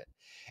to do it.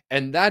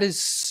 And that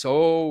is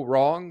so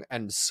wrong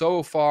and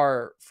so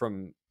far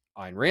from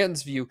Ayn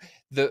Rand's view.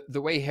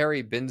 The way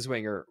Harry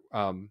Binswanger,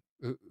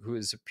 who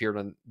has appeared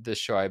on this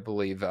show, I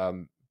believe,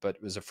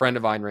 but was a friend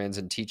of Ayn Rand's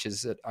and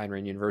teaches at Ayn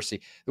Rand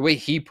University, the way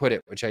he put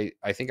it, which I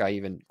think I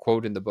even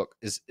quote in the book,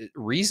 is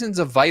reason's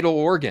a vital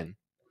organ.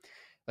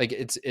 Like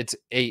it's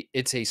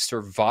a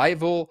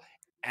survival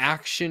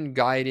action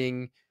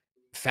guiding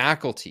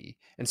faculty.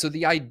 And so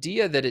the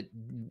idea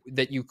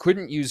that you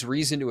couldn't use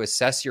reason to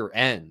assess your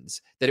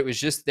ends, that it was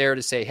just there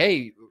to say,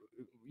 hey,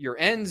 your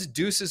ends,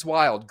 deuces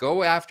wild,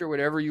 go after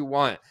whatever you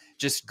want,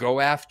 just go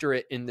after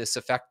it in this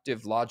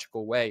effective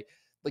logical way,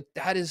 like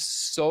that is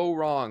so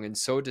wrong and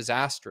so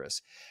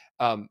disastrous.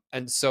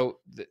 And so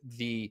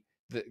the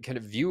the kind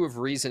of view of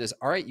reason is,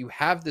 all right, you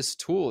have this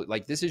tool,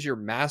 like this is your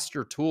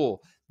master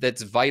tool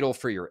that's vital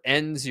for your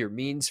ends, your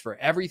means, for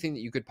everything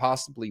that you could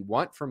possibly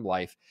want from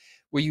life.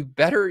 Well, you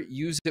better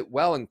use it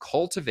well and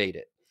cultivate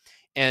it.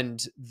 And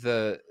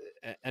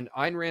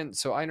Ayn Rand,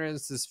 so Ayn Rand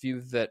has this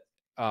view that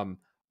um,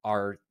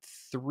 are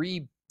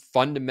three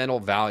fundamental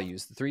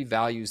values, the three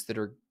values that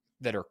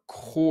are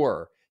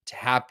core to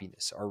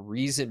happiness are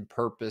reason,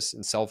 purpose,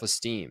 and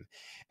self-esteem.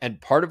 And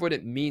part of what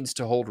it means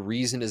to hold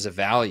reason as a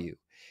value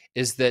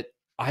is that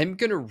I'm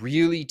going to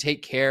really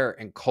take care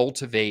and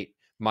cultivate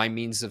my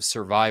means of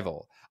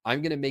survival.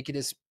 I'm going to make it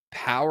as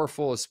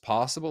powerful as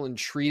possible and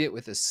treat it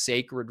with a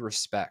sacred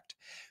respect,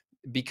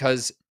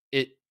 because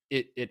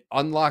it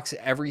unlocks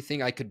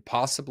everything I could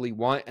possibly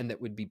want and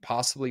that would be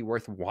possibly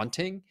worth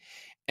wanting.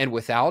 And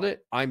without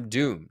it, I'm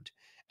doomed.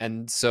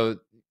 And so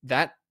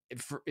that,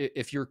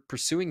 if you're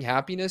pursuing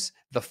happiness,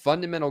 the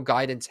fundamental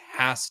guidance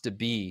has to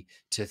be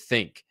to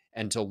think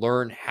and to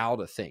learn how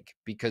to think,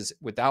 because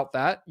without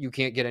that, you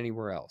can't get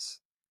anywhere else.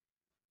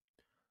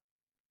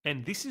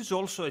 And this is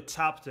also a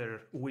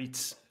chapter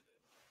which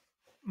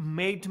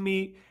made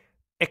me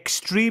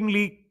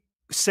extremely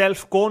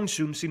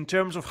self-conscious in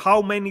terms of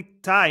how many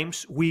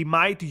times we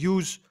might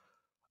use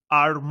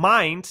our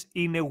minds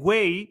in a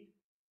way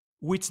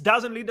which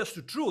doesn't lead us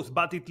to truth,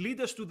 but it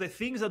leads us to the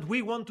things that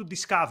we want to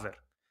discover.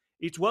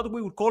 It's what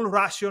we would call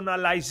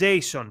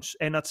rationalizations.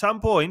 And at some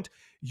point,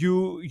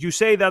 you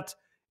say that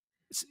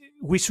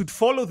we should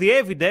follow the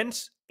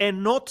evidence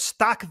and not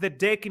stack the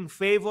deck in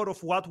favor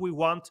of what we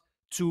want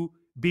to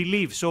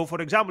believe. So,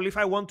 for example, if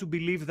I want to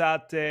believe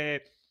that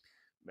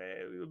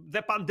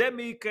the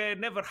pandemic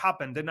never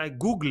happened and I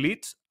Google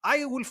it,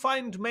 I will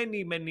find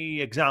many, many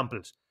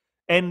examples.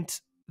 And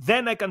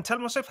then I can tell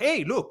myself,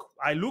 hey, look,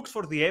 I looked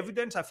for the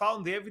evidence, I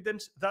found the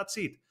evidence, that's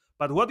it.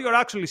 But what you're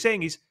actually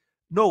saying is,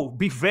 no,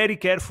 be very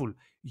careful.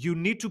 You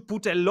need to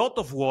put a lot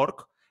of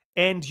work,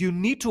 and you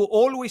need to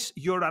always,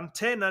 your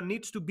antenna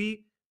needs to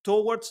be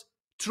towards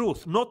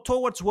truth, not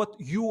towards what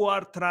you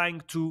are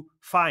trying to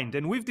find.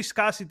 And we've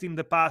discussed it in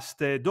the past,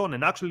 Don,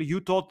 and actually you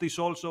taught this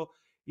also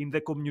in the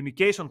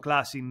communication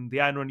class in the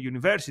Iron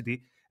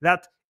University,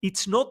 that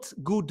it's not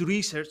good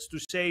research to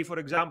say, for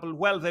example,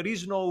 well, there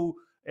is no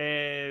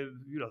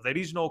there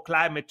is no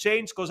climate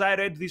change because I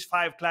read these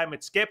 5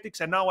 climate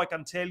skeptics and now I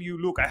can tell you,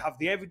 look, I have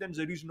the evidence,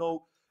 there is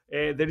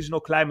no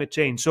climate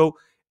change. So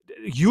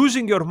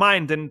using your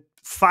mind and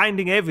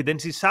finding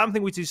evidence is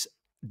something which is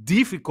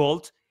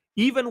difficult,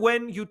 even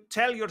when you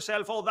tell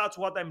yourself, oh, that's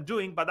what I'm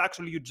doing, but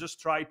actually you just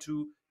try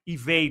to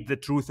evade the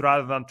truth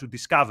rather than to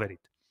discover it.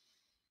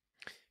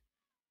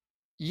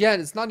 Yeah,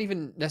 and it's not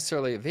even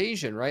necessarily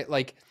evasion, right?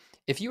 Like,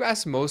 if you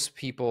ask most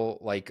people,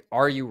 like,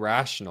 are you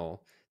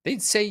rational?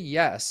 They'd say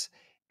yes.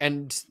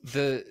 And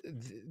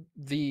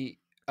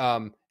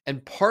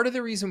and part of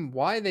the reason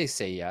why they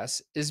say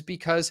yes is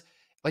because,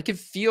 like, it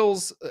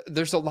feels,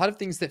 there's a lot of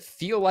things that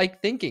feel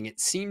like thinking. It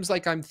seems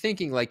like I'm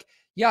thinking, like,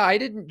 yeah, I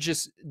didn't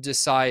just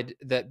decide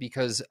that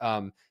because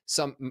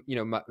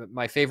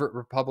my favorite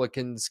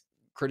Republicans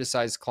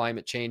criticize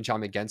climate change,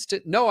 I'm against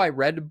it. No, I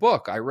read a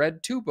book. I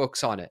read 2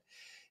 books on it.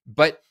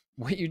 But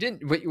what you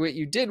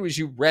did was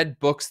you read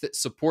books that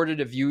supported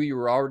a view you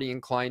were already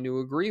inclined to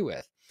agree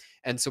with.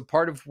 And so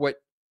part of what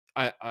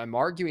I'm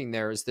arguing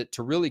there is that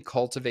to really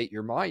cultivate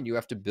your mind, you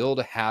have to build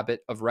a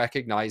habit of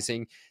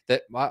recognizing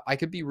that I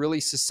could be really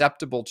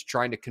susceptible to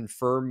trying to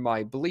confirm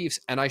my beliefs,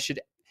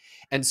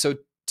 and so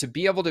to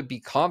be able to be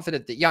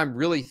confident that, yeah, I'm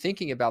really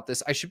thinking about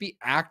this, I should be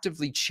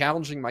actively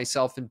challenging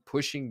myself and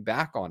pushing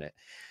back on it.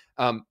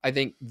 I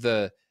think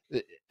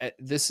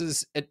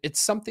it's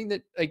something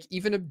that, like,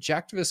 even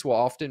objectivists will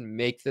often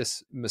make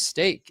this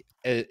mistake.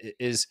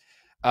 Is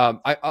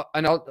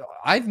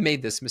I've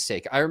made this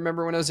mistake. I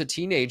remember when I was a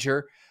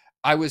teenager,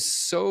 I was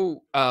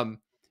so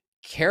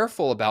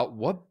careful about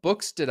what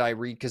books did I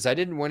read because I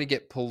didn't want to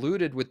get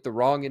polluted with the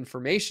wrong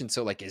information.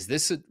 So, like, is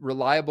this a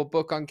reliable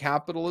book on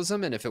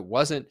capitalism? And if it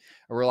wasn't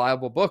a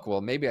reliable book,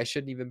 well, maybe I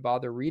shouldn't even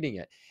bother reading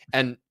it.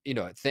 And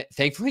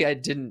thankfully, I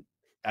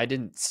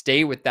didn't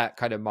stay with that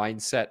kind of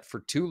mindset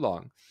for too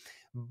long.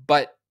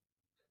 But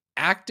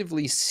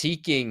actively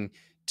seeking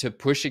to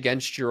push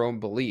against your own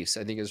beliefs,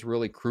 I think, is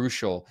really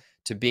crucial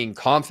to being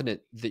confident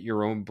that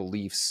your own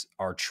beliefs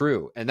are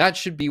true. And that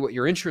should be what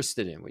you're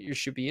interested in. What you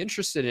should be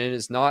interested in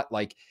is not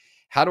like,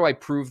 how do I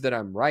prove that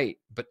I'm right?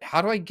 But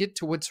how do I get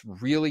to what's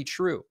really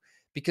true?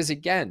 Because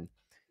again,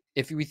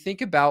 if we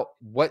think about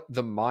what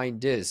the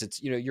mind is,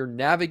 it's, you're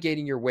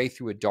navigating your way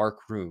through a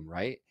dark room,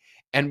 right?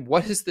 And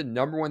what is the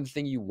number one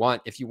thing you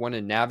want if you want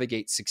to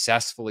navigate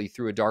successfully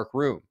through a dark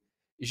room?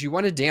 Is you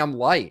want a damn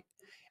light.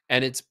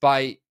 And it's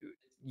by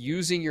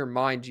using your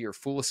mind to your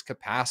fullest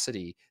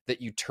capacity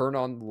that you turn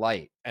on the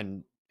light.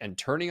 And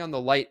turning on the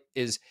light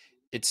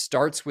it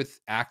starts with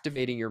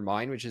activating your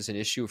mind, which is an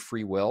issue of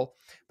free will,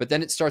 but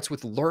then it starts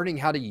with learning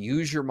how to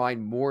use your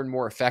mind more and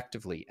more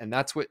effectively. And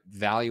that's what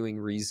valuing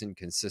reason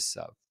consists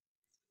of.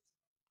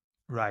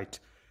 Right.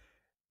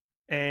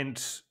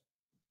 And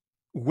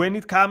when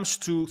it comes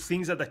to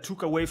things that I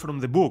took away from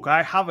the book,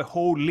 I have a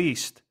whole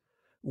list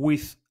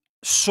with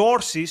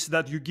sources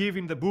that you give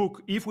in the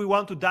book if we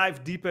want to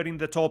dive deeper in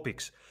the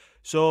topics.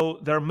 So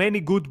there are many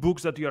good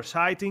books that you are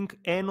citing.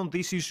 And on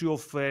this issue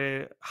of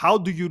how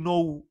do you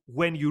know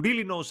when you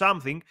really know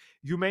something,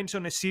 you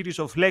mentioned a series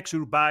of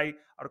lectures by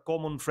our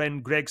common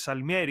friend Greg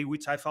Salmieri,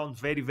 which I found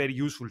very, very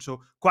useful.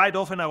 So quite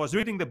often I was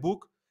reading the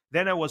book,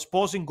 then I was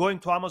pausing, going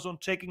to Amazon,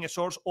 checking a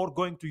source, or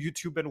going to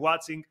YouTube and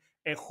watching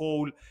a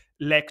whole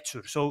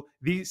lecture. So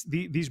this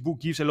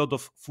book gives a lot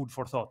of food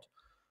for thought.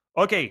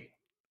 Okay,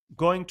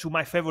 going to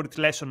my favorite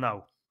lesson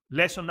now.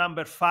 Lesson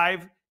number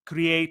 5,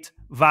 create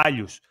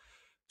values.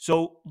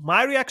 So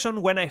my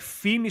reaction when I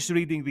finished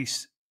reading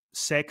this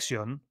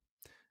section,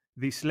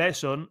 this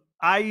lesson,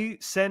 I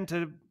sent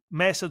a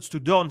message to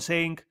Don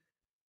saying,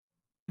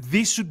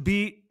 this should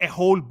be a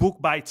whole book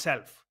by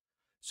itself.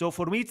 So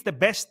for me, it's the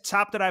best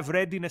chapter I've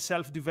read in a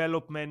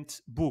self-development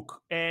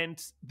book.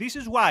 And this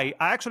is why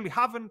I actually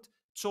haven't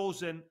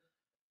chosen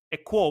a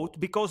quote,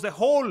 because the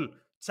whole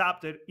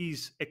chapter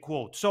is a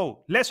quote.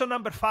 So lesson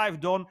number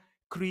 5, Don,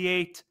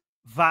 create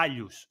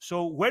values.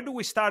 So where do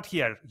we start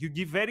here? You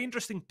give very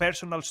interesting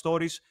personal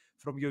stories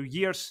from your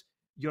years,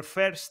 your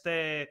first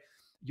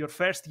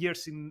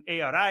years in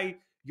ARI,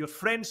 your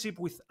friendship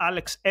with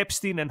Alex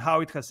Epstein and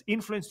how it has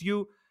influenced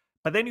you.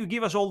 But then you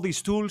give us all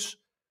these tools.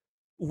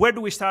 Where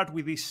do we start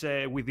with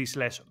this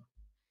lesson?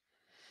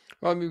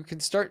 Well, I mean, we can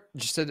start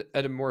just at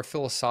a more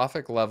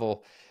philosophic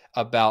level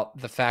about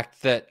the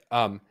fact that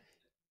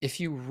if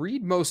you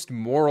read most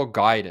moral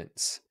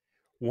guidance,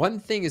 one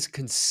thing is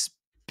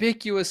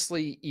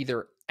conspicuously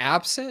either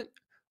absent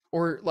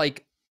or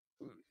like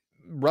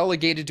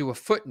relegated to a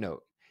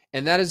footnote,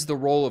 and that is the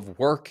role of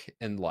work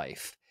in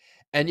life.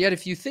 And yet,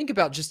 if you think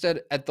about just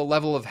at the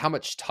level of how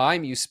much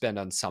time you spend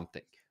on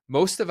something,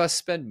 most of us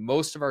spend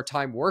most of our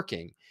time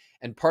working.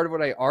 And part of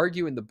what I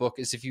argue in the book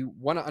is if you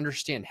want to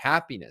understand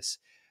happiness,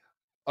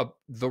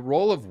 the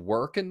role of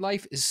work in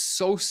life is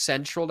so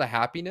central to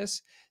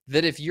happiness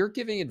that if you're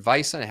giving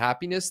advice on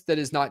happiness that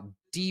is not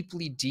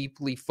deeply,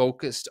 deeply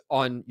focused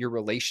on your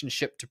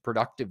relationship to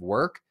productive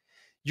work,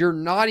 you're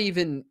not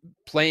even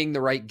playing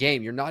the right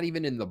game. You're not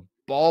even in the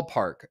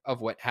ballpark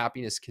of what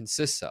happiness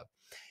consists of.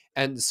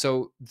 And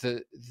so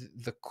the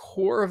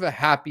core of a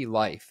happy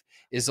life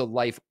is a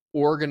life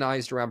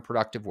organized around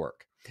productive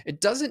work.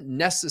 It doesn't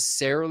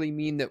necessarily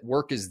mean that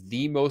work is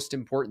the most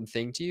important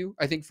thing to you.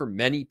 I think for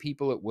many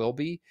people it will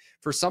be.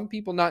 For some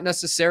people, not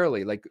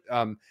necessarily.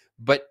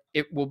 But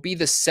it will be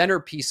the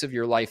centerpiece of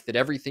your life that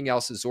everything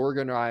else is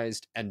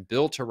organized and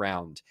built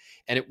around,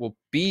 and it will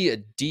be a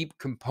deep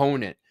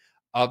component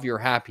of your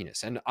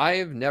happiness. And I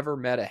have never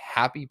met a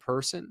happy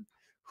person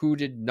who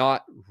did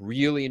not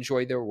really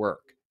enjoy their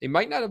work. They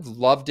might not have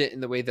loved it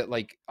in the way that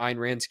like Ayn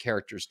Rand's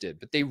characters did,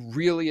 but they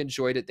really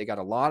enjoyed it. They got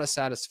a lot of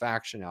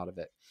satisfaction out of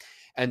it.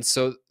 And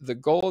so the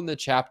goal in the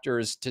chapter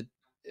is to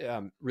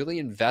really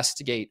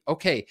investigate,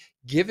 okay,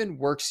 given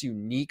work's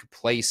unique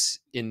place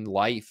in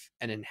life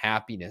and in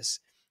happiness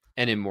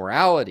and in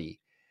morality,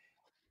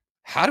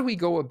 how do we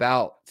go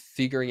about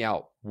figuring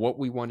out what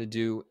we want to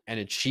do and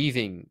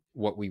achieving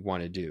what we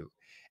want to do?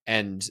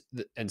 And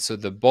so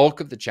the bulk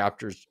of the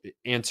chapter is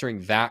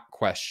answering that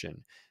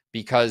question,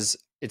 because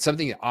it's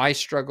something that I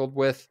struggled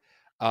with,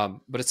 but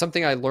it's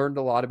something I learned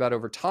a lot about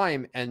over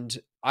time. And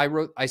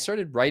I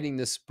started writing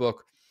this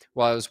book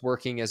while I was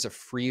working as a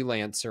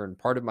freelancer, and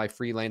part of my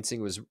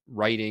freelancing was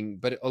writing,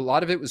 but a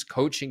lot of it was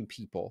coaching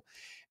people.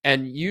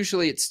 And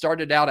usually it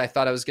started out, I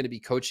thought I was going to be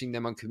coaching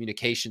them on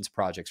communications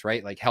projects,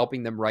 right? Like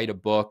helping them write a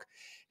book,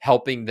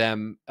 helping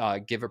them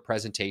give a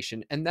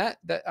presentation. And that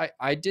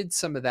I did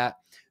some of that.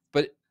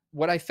 But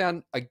what I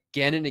found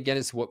again and again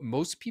is what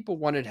most people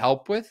wanted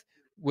help with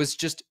was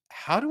just,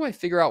 how do I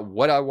figure out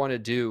what I want to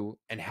do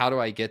and how do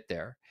I get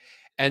there?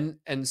 And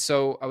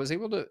so I was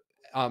able to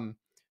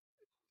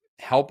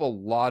help a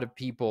lot of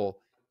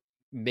people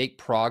make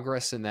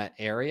progress in that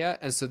area.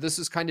 And so this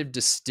is kind of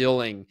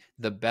distilling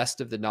the best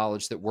of the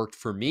knowledge that worked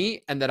for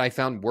me and that I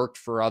found worked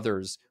for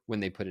others when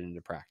they put it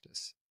into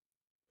practice.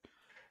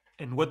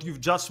 And what you've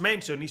just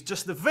mentioned is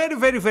just the very,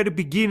 very, very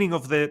beginning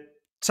of the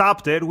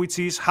chapter, which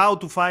is how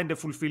to find a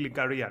fulfilling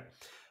career.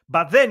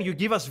 But then you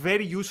give us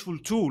very useful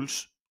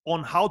tools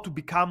on how to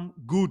become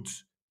good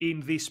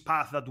in this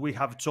path that we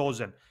have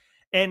chosen.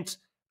 And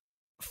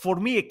for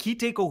me, a key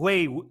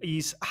takeaway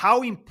is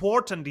how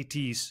important it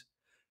is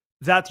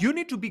that you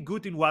need to be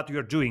good in what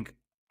you're doing.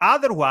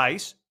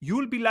 Otherwise,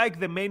 you'll be like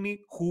the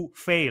many who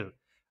fail.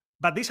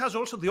 But this has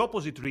also the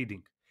opposite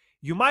reading.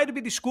 You might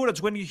be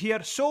discouraged when you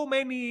hear so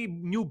many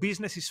new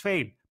businesses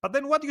fail. But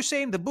then what you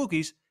say in the book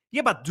is,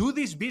 yeah, but do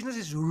these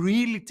businesses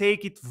really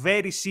take it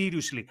very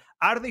seriously?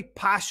 Are they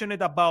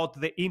passionate about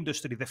the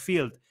industry, the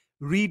field,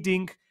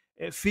 reading,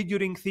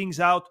 figuring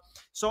things out?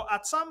 So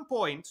at some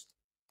point,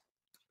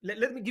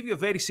 let me give you a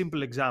very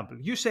simple example.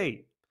 You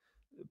say,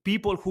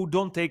 people who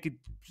don't take it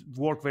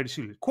work very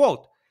seriously.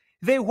 Quote,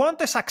 they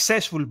want a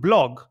successful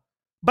blog,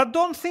 but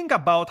don't think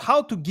about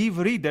how to give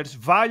readers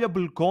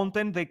valuable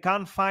content they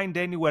can't find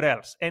anywhere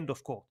else. End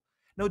of quote.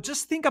 Now,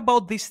 just think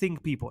about this thing,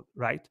 people,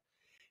 right?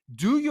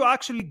 Do you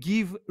actually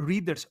give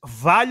readers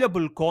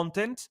valuable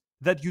content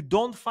that you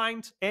don't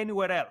find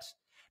anywhere else.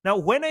 Now,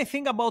 when I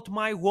think about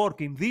my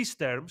work in these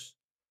terms,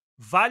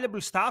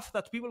 valuable stuff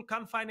that people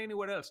can't find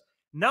anywhere else,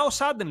 now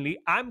suddenly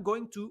I'm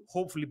going to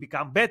hopefully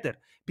become better,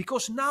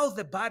 because now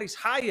the bar is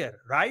higher,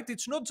 right?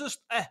 It's not just,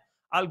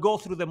 I'll go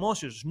through the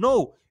motions.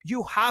 No,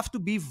 you have to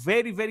be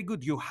very, very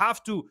good. You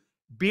have to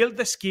build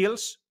the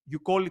skills, you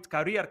call it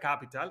career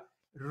capital,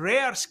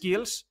 rare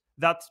skills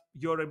that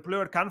your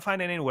employer can't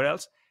find anywhere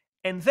else.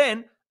 And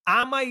then,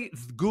 am I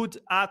good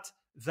at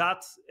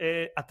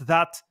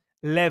that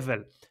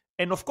level?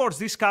 And of course,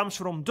 this comes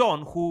from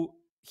Don, who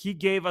he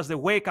gave us the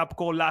wake-up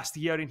call last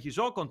year in his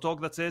Ocon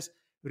talk that says,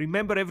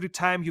 remember, every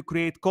time you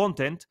create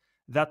content,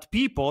 that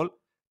people,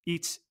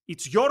 it's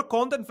your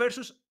content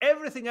versus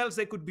everything else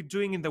they could be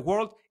doing in the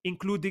world,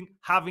 including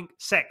having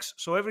sex.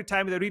 So every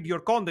time they read your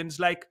content, it's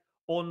like,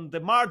 on the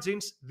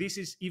margins, this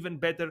is even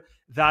better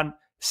than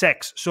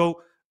sex.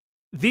 So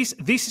this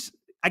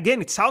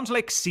again, it sounds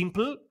like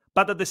simple,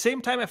 but at the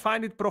same time I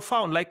find it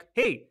profound. Like,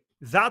 hey,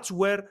 that's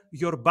where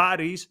your bar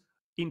is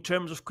in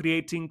terms of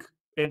creating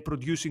and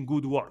producing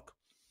good work.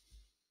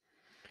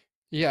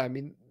 Yeah, I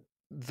mean,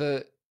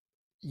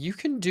 you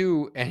can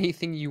do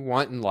anything you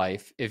want in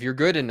life if you're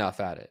good enough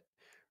at it,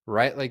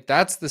 right? Like,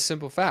 that's the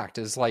simple fact.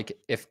 Is like,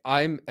 if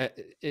I'm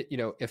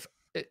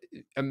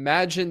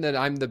imagine that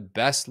I'm the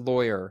best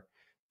lawyer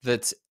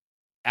that's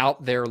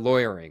out there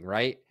lawyering,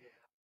 right?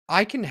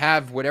 I can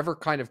have whatever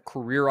kind of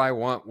career I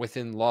want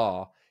within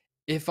law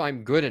if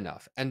I'm good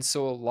enough. And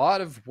so a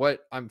lot of what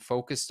I'm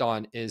focused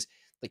on is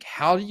like,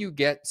 how do you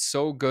get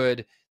so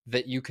good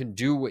that you can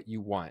do what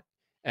you want?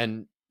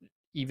 And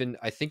even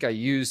I think I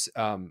use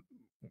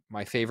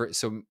my favorite.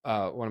 So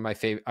one of my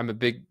favorite, I'm a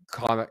big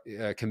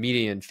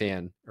comedian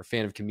fan, or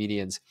fan of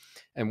comedians.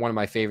 And one of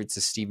my favorites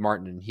is Steve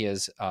Martin. And he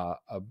has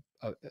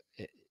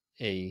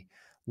a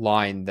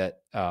line that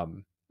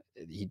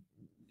he,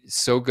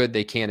 so good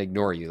they can't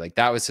ignore you. Like,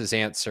 that was his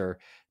answer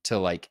to,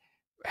 like,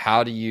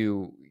 how do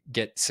you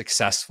get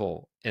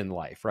successful in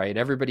life, right?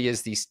 Everybody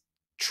has these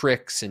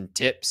tricks and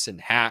tips and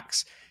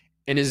hacks,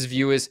 and his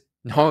view is,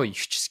 no, you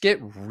should just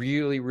get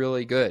really,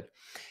 really good.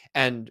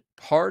 And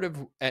part of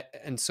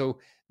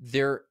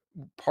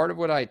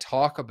what I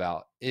talk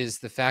about is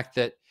the fact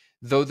that,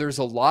 though there's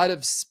a lot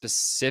of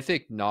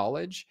specific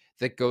knowledge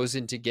that goes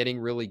into getting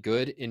really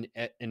good in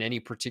any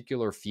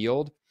particular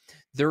field,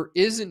 there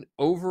is an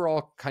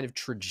overall kind of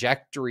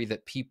trajectory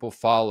that people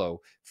follow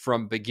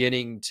from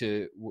beginning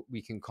to what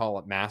we can call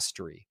it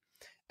mastery.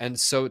 And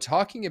so,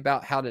 talking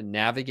about how to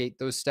navigate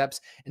those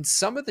steps and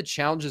some of the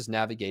challenges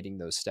navigating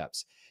those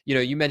steps.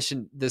 You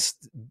mentioned this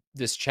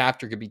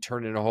chapter could be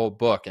turned into a whole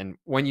book. And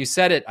when you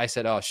said it, I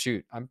said, oh,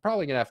 shoot, I'm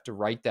probably going to have to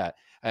write that.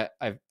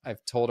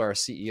 I've told our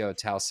CEO,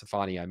 Tal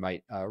Safani, I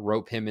might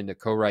rope him into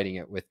co-writing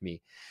it with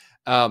me.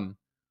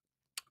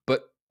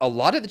 But a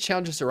lot of the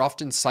challenges are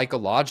often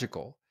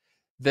psychological.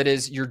 That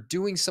is, you're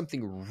doing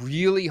something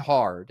really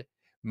hard.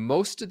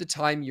 Most of the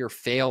time you're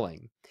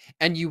failing,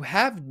 and you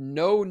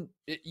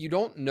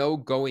don't know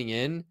going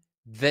in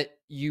that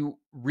you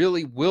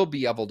really will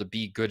be able to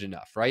be good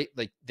enough, right?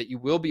 Like, that you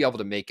will be able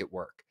to make it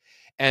work.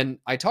 And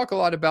I talk a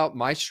lot about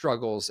my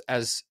struggles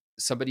as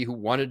somebody who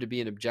wanted to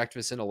be an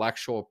objectivist,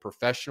 intellectual,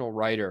 professional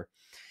writer.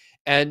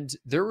 And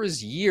there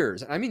was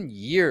years, and I mean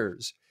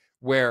years,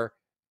 where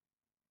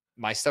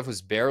my stuff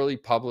was barely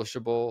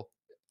publishable,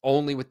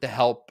 only with the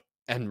help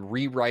and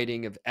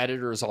rewriting of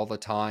editors all the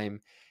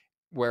time,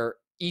 where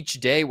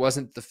each day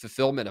wasn't the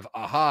fulfillment of,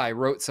 aha, I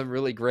wrote some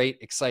really great,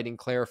 exciting,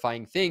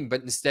 clarifying thing,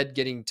 but instead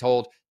getting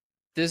told,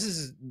 this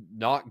is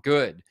not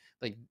good.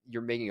 Like,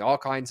 you're making all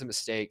kinds of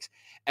mistakes,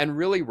 and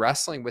really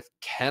wrestling with,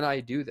 can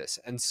I do this?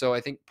 And so I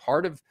think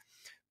part of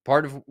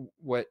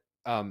what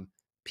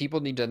people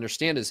need to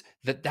understand is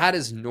that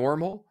is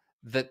normal,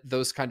 that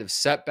those kind of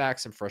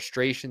setbacks and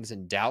frustrations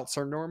and doubts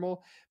are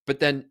normal. But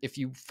then if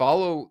you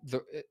follow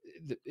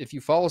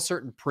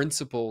certain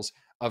principles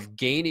of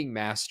gaining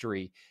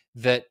mastery,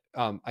 that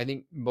I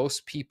think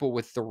most people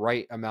with the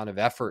right amount of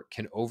effort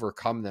can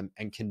overcome them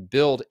and can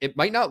build.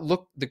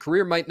 The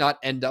career might not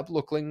end up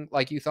looking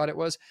like you thought it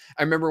was.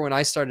 I remember when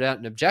I started out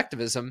in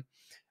objectivism,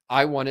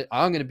 I'm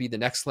going to be the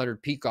next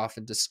Leonard Peikoff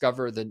and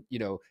discover the,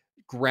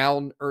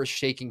 ground earth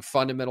shaking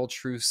fundamental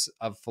truths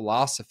of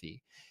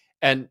philosophy.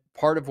 And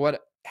part of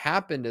what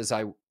happened as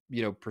I,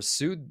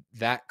 pursued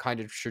that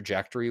kind of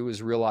trajectory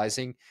was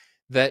realizing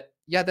that,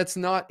 yeah, that's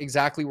not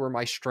exactly where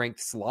my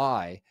strengths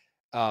lie.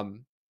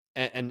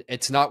 And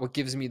it's not what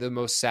gives me the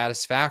most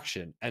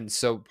satisfaction. And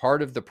so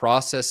part of the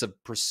process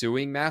of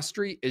pursuing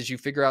mastery is you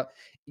figure out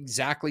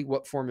exactly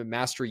what form of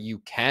mastery you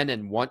can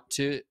and want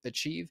to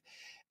achieve.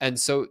 And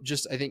so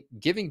just, I think,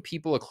 giving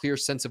people a clear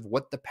sense of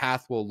what the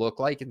path will look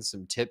like and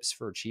some tips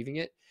for achieving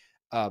it,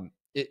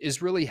 it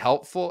is really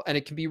helpful. And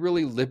it can be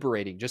really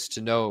liberating just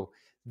to know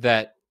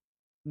that,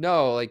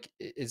 no, like,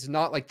 it's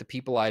not like the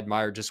people I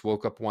admire just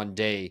woke up one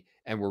day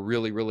and were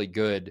really, really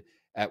good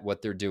at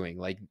what they're doing.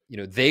 Like,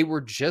 they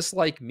were just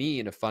like me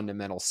in a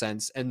fundamental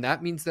sense. And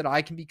that means that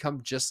I can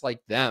become just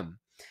like them.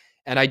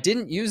 And I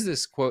didn't use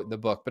this quote in the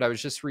book, but I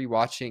was just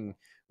rewatching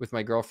with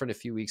my girlfriend a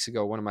few weeks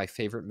ago one of my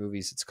favorite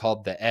movies. It's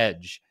called The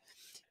Edge.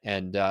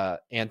 And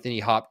Anthony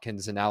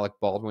Hopkins and Alec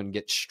Baldwin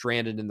get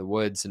stranded in the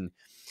woods, and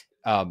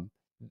um,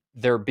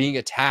 they're being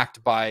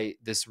attacked by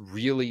this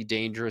really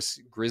dangerous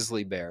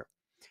grizzly bear.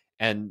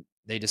 And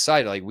they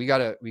decide, like, we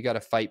gotta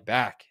fight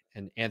back.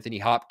 And Anthony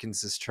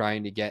Hopkins is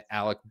trying to get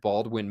Alec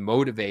Baldwin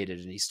motivated,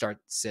 and he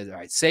says, all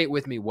right, say it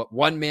with me: what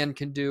one man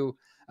can do,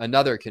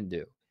 another can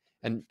do.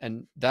 And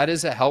that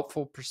is a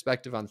helpful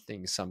perspective on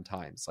things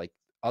sometimes. Like,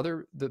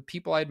 the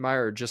people I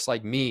admire are just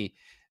like me.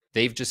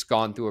 They've just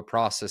gone through a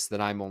process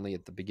that I'm only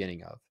at the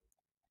beginning of.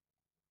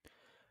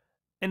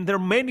 And there are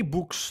many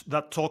books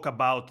that talk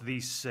about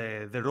this,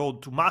 the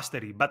road to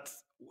mastery. But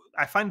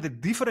I find the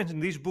difference in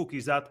this book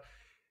is that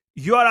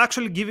you are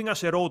actually giving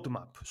us a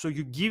roadmap. So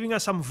you're giving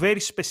us some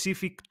very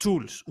specific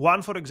tools.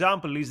 One, for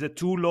example, is the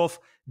tool of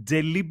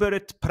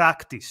deliberate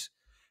practice.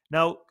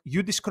 Now,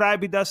 you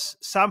describe it as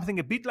something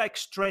a bit like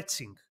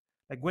stretching.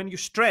 Like when you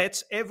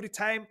stretch, every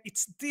time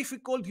it's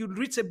difficult, you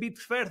reach a bit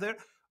further,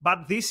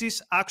 but this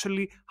is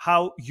actually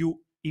how you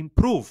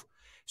improve.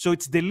 So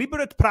it's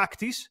deliberate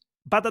practice,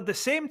 but at the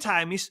same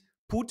time is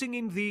putting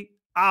in the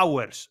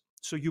hours.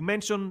 So you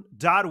mentioned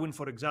Darwin,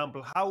 for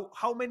example,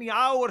 how many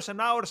hours and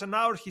hours and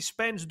hours he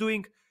spends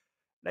doing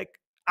like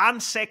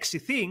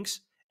unsexy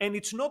things. And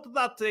it's not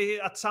that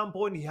at some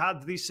point he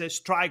had this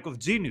strike of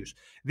genius.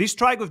 This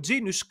strike of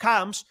genius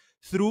comes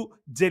through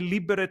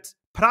deliberate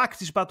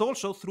practice, but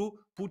also through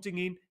putting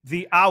in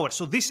the hours.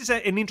 So this is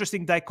an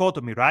interesting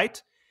dichotomy,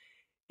 right?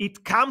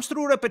 It comes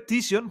through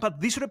repetition, but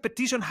this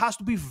repetition has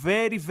to be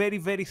very, very,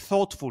 very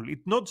thoughtful.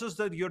 It's not just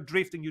that you're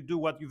drifting, you do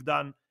what you've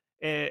done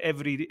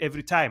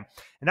every time.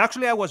 And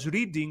actually, I was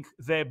reading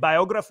the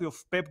biography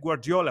of Pep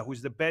Guardiola, who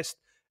is the best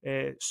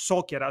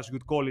soccer, as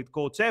you'd call it,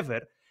 coach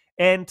ever.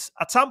 And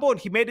at some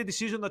point, he made a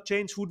decision that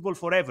changed football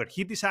forever.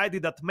 He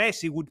decided that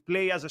Messi would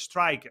play as a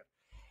striker.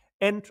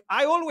 And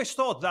I always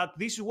thought that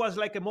this was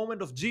like a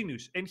moment of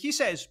genius. And he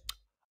says,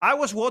 I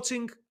was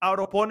watching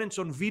our opponents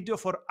on video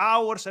for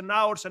hours and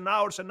hours and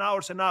hours and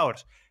hours and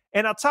hours.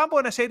 And at some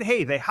point I said,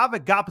 hey, they have a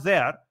gap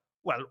there.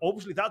 Well,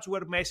 obviously that's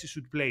where Messi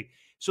should play.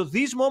 So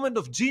this moment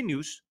of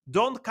genius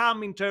don't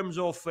come in terms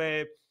of,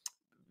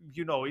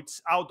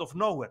 it's out of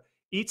nowhere.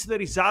 It's the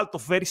result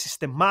of very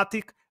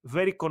systematic,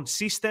 very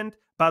consistent,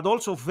 but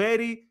also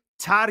very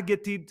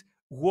targeted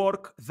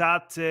work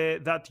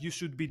that you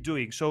should be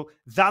doing. So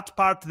that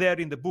part there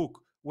in the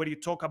book where you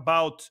talk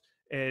about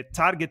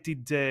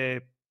targeted,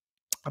 the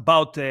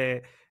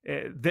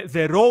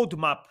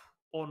roadmap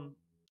on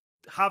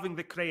having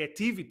the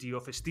creativity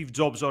of a Steve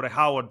Jobs or a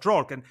Howard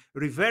Rourke and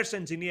reverse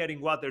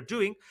engineering what they're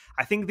doing,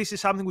 I think this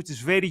is something which is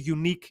very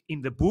unique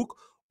in the book,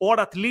 or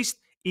at least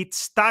it's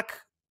stuck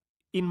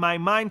in my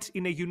mind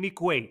in a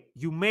unique way.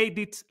 You made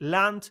it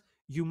land,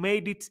 you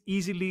made it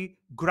easily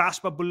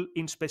graspable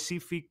in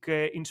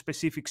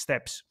specific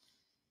steps.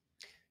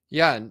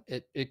 Yeah, and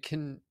it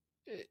can.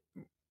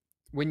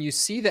 When you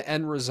see the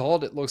end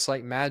result, it looks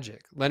like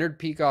magic. Leonard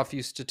Peikoff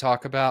used to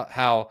talk about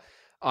how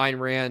Ayn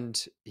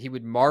Rand, he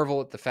would marvel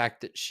at the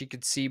fact that she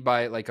could see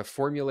by like a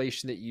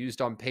formulation that you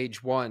used on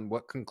page 1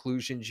 what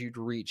conclusions you'd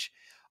reach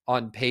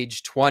on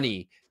page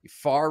 20,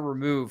 far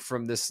removed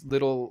from this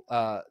little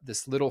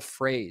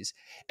phrase.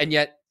 And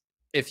yet,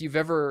 if you've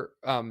ever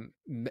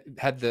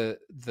had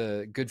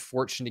the good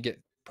fortune to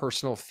get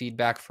personal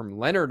feedback from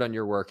Leonard on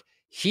your work,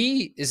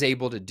 he is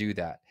able to do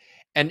that.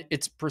 And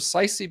it's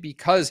precisely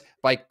because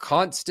by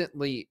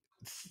constantly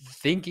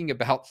thinking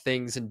about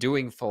things and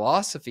doing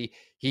philosophy,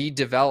 he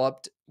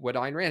developed what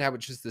Ayn Rand had,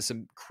 which is this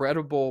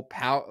incredible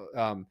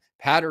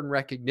pattern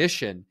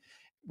recognition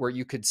where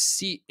you could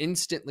see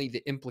instantly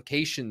the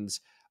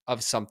implications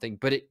of something,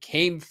 but it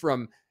came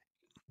from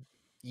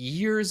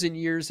years and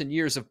years and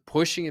years of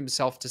pushing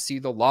himself to see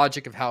the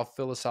logic of how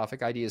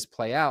philosophic ideas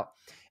play out.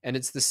 And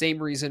it's the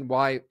same reason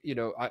why,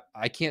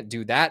 I can't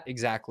do that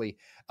exactly.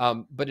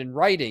 But in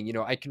writing,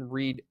 I can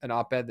read an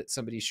op-ed that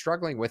somebody's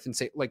struggling with and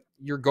say, like,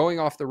 you're going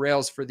off the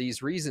rails for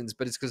these reasons,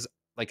 but it's because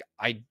like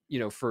I,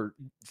 for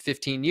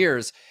 15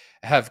 years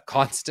have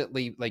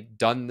constantly like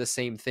done the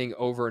same thing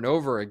over and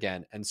over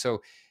again. And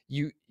so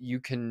you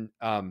can,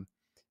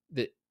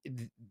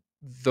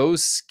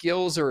 those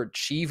skills are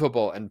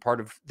achievable. And part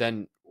of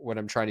then what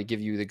I'm trying to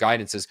give you the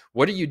guidance is,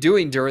 what are you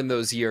doing during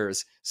those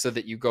years so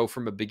that you go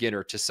from a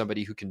beginner to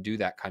somebody who can do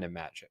that kind of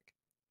magic?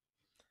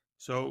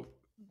 So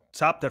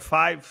chapter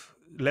 5,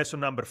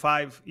 lesson number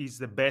 5 is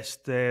the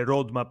best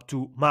roadmap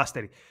to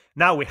mastery.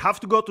 Now we have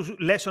to go to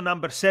lesson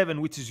number 7,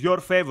 which is your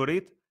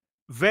favorite.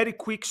 Very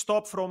quick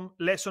stop from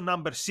lesson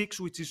number 6,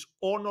 which is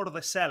honor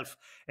the self.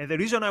 And the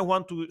reason I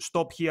want to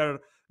stop here,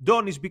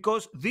 Don, is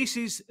because this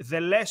is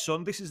the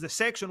lesson, this is the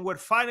section where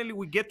finally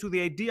we get to the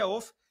idea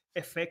of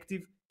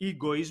effective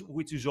egoism,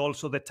 which is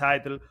also the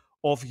title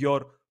of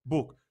your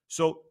book.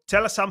 So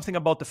tell us something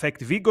about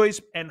effective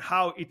egoism and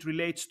how it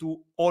relates to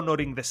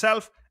honoring the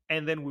self,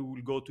 and then we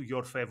will go to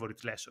your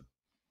favorite lesson.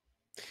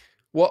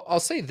 Well, I'll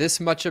say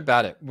this much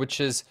about it, which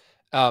is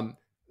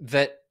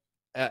that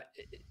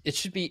it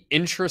should be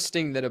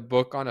interesting that a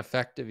book on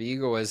effective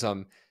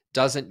egoism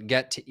doesn't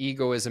get to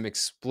egoism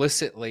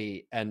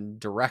explicitly and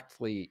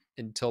directly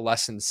until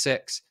lesson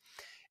 6.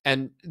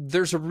 And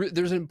there's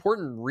an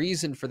important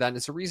reason for that. And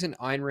it's a reason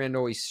Ayn Rand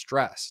always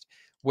stressed,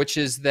 which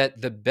is that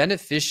the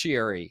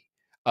beneficiary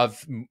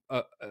of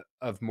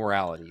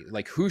morality,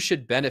 like who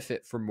should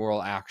benefit from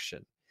moral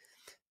action,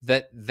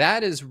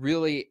 that is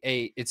really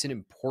it's an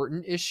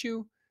important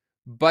issue,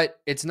 but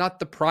it's not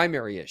the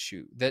primary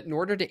issue. That in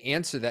order to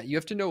answer that, you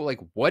have to know, like,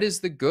 what is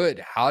the good?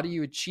 How do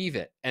you achieve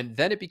it? And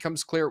then it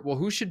becomes clear, well,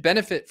 who should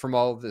benefit from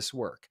all of this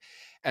work?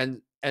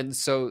 And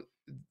so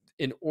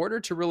in order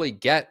to really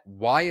get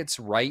why it's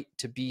right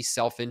to be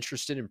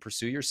self-interested and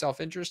pursue your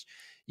self-interest,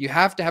 you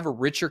have to have a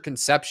richer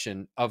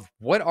conception of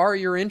what are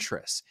your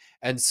interests.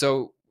 And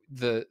so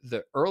the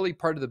early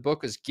part of the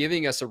book is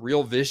giving us a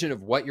real vision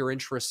of what your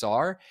interests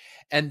are.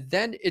 And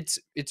then it's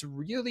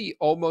really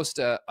almost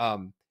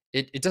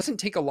it doesn't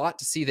take a lot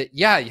to see that,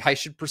 yeah, I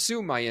should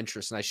pursue my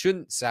interests and I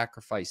shouldn't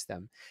sacrifice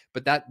them.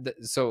 But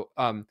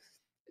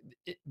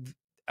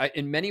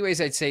in many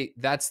ways, I'd say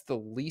that's the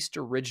least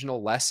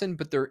original lesson,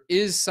 but there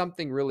is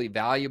something really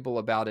valuable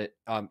about it,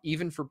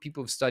 even for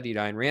people who've studied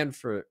Ayn Rand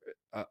for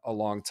a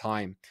long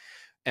time.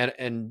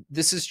 And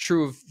this is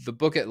true of the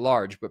book at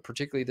large, but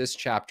particularly this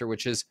chapter,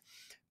 which is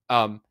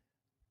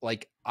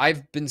like,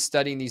 I've been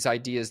studying these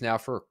ideas now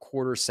for a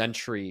quarter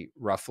century,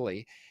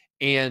 roughly,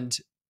 and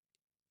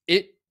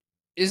it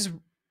is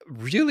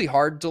really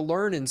hard to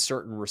learn in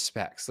certain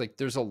respects. Like,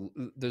 there's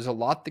a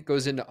lot that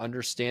goes into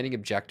understanding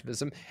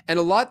objectivism and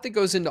a lot that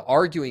goes into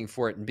arguing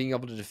for it and being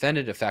able to defend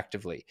it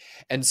effectively.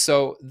 And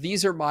so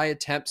these are my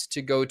attempts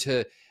to go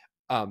to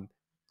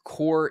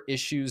core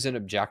issues in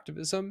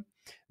objectivism,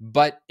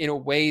 but in a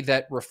way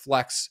that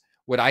reflects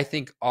what I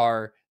think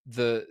are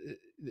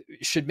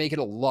should make it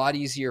a lot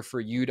easier for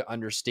you to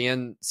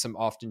understand some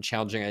often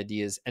challenging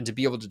ideas and to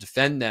be able to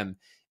defend them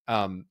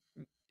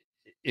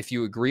if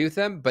you agree with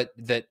them, but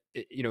that,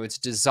 it's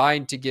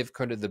designed to give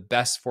kind of the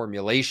best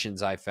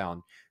formulations I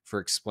found for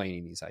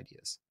explaining these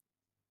ideas.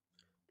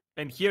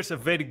 And here's a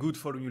very good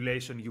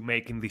formulation you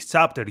make in this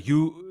chapter.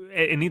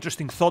 An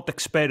interesting thought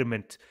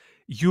experiment.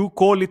 You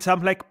call it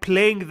something like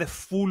playing the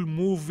full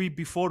movie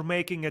before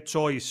making a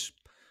choice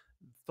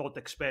thought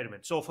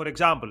experiment. So, for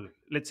example,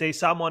 let's say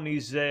someone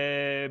is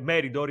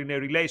married or in a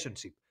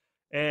relationship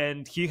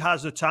and he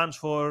has a chance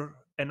for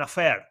an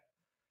affair.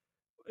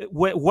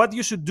 What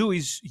you should do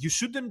is you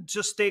shouldn't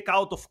just take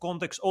out of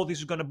context, oh, this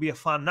is going to be a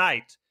fun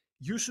night.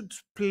 You should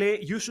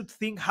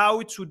think how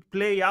it should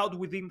play out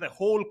within the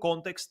whole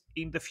context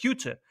in the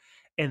future.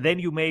 And then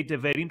you made a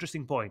very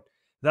interesting point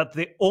that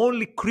the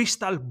only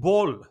crystal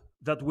ball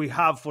that we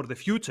have for the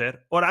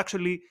future, or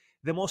actually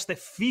the most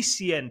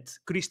efficient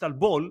crystal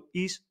ball,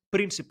 is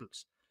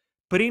principles.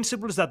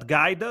 Principles that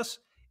guide us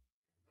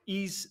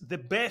are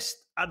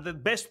the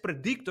best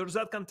predictors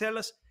that can tell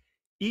us,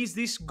 is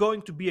this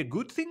going to be a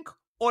good thing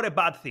or a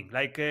bad thing?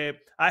 Like,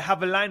 I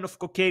have a line of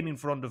cocaine in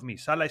front of me.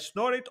 Shall I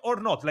snort it or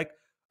not? Like,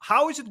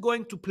 how is it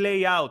going to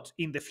play out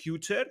in the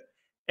future?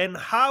 And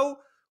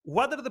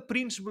what are the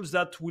principles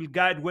that will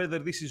guide whether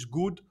this is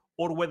good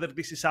or whether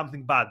this is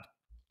something bad?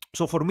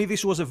 So for me,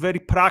 this was a very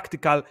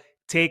practical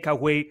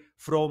takeaway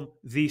from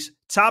this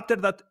chapter,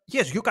 that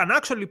yes, you can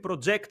actually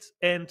project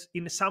and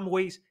in some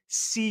ways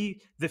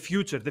see the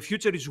future. The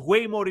future is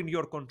way more in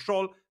your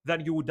control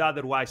than you would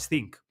otherwise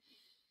think.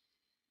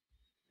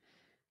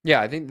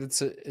 Yeah, I think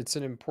it's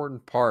an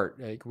important part.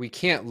 Like, we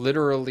can't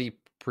literally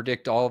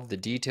predict all of the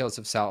details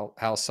of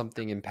how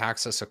something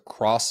impacts us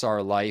across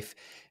our life,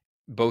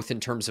 both in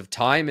terms of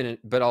time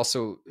but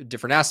also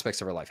different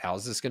aspects of our life. How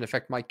is this going to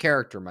affect my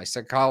character, my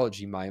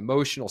psychology, my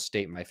emotional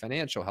state, my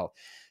financial health?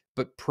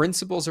 But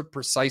principles are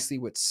precisely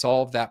what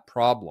solve that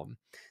problem,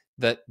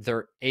 that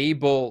they're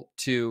able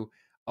to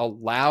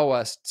allow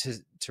us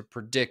to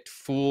predict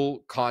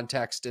full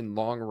context and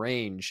long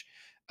range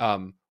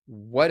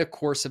what a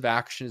course of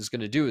action is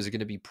going to do. Is it going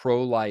to be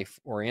pro-life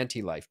or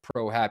anti-life,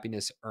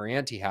 pro-happiness or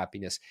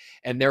anti-happiness?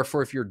 And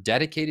therefore, if you're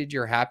dedicated to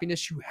your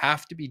happiness, you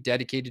have to be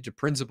dedicated to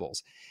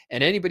principles.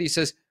 And anybody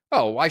says,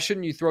 oh, why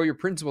shouldn't you throw your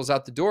principles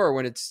out the door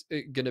when it's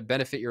going to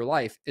benefit your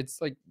life?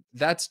 It's like,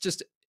 that's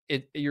just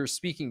it. You're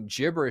speaking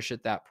gibberish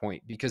at that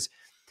point, because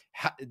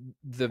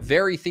the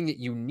very thing that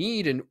you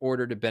need in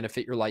order to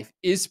benefit your life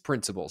is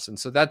principles. And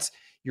so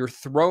you're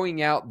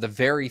throwing out the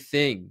very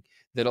thing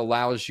that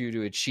allows you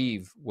to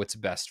achieve what's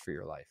best for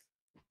your life.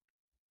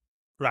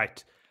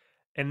 Right.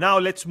 And now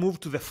let's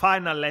move to the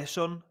final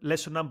lesson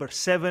number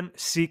 7,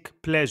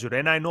 seek pleasure.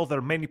 And I know there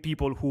are many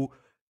people who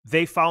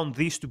they found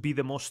this to be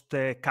the most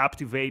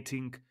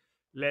captivating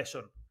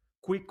lesson.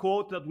 Quick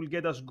quote that will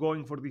get us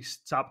going for this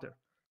chapter.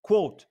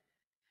 Quote,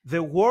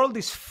 "The world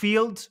is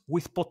filled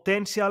with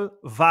potential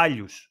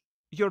values.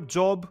 Your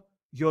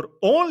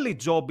only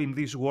job in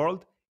this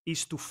world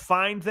is to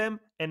find them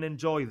and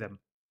enjoy them.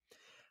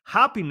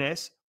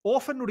 Happiness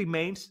often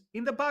remains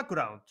in the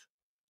background.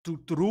 To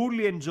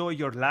truly enjoy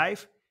your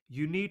life,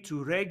 you need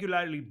to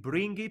regularly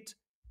bring it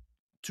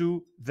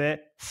to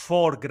the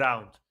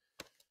foreground."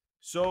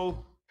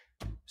 So,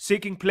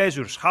 seeking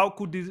pleasures, how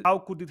could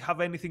it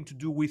have anything to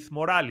do with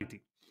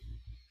morality?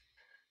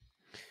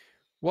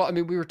 Well, I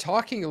mean, we were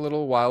talking a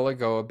little while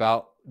ago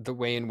about the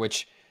way in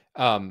which,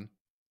 um,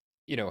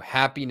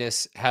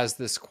 happiness has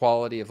this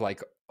quality of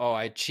like, oh,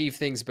 I achieve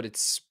things, but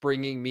it's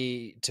bringing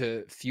me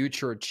to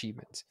future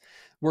achievements.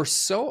 We're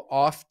so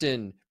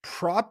often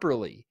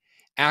properly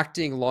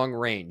acting long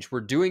range.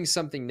 We're doing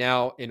something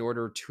now in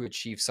order to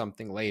achieve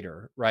something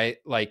later, right?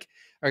 Like,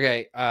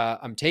 okay,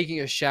 I'm taking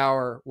a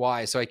shower.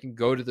 Why? So I can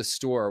go to the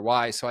store.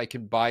 Why? So I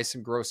can buy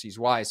some groceries.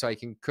 Why? So I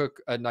can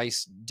cook a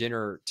nice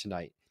dinner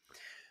tonight.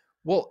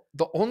 Well,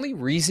 the only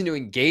reason to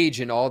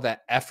engage in all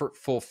that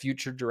effortful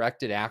future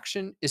directed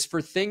action is for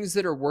things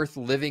that are worth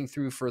living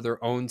through for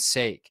their own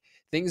sake,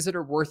 things that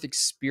are worth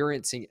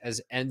experiencing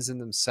as ends in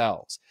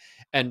themselves.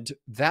 And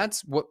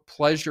that's what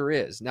pleasure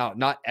is. Now,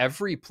 not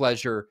every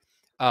pleasure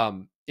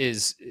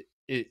is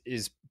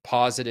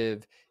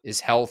positive, is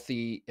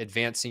healthy,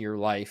 advancing your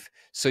life.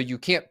 So you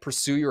can't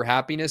pursue your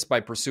happiness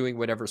by pursuing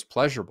whatever's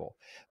pleasurable.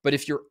 But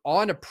if you're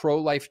on a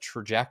pro-life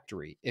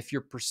trajectory, if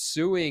you're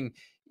pursuing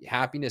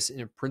happiness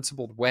in a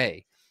principled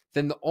way,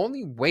 then the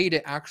only way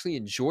to actually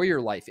enjoy your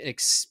life and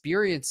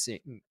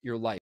experiencing your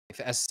life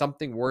as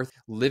something worth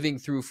living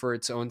through for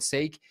its own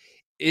sake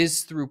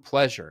is through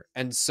pleasure.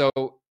 And so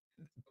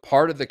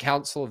part of the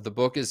counsel of the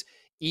book is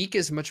eke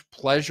as much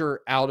pleasure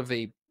out of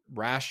a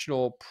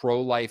rational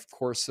pro-life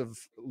course of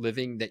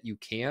living that you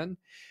can,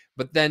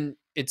 but then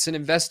it's an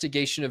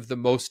investigation of the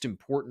most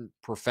important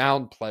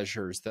profound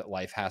pleasures that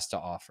life has to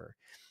offer.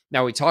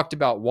 Now, we talked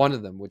about one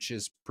of them, which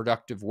is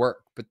productive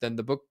work, but then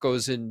the book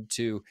goes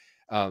into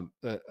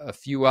a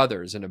few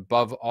others, and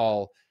above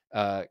all,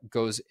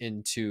 goes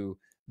into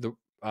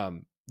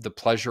the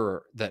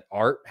pleasure that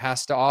art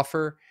has to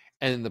offer,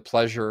 and the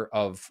pleasure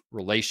of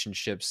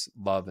relationships,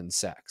 love, and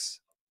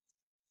sex.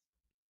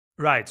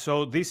 Right.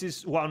 So this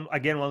is one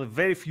again one of the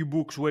very few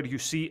books where you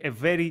see a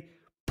very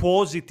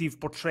positive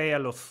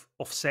portrayal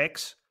of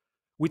sex,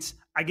 which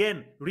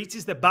again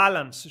reaches the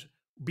balance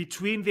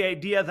between the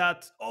idea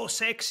that oh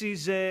sex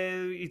is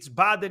it's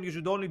bad and you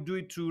should only do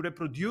it to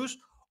reproduce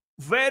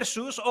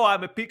versus oh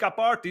I'm a pickup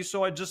artist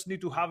so I just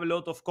need to have a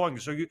lot of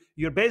coins. So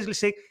you're basically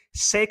saying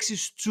sex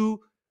is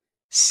too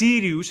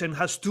serious and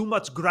has too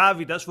much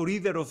gravitas for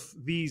either of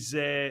these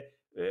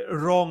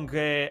wrong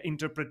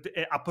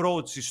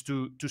approaches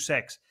to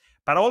sex,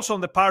 but also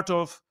on the part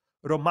of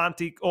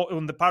romantic or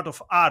on the part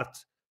of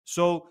art.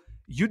 So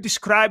you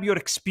describe your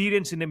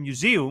experience in a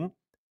museum,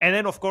 and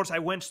then of course I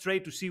went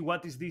straight to see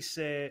what is this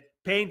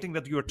painting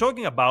that you were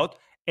talking about,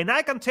 and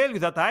I can tell you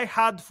that I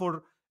had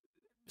for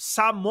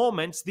some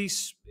moments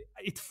this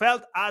it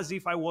felt as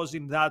if I was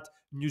in that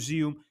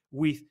museum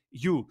with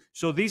you.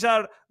 So these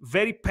are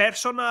very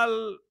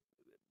personal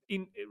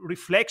in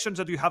reflections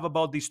that you have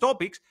about these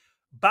topics,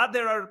 but they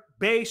are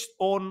based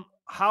on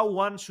how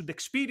one should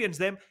experience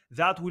them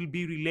that will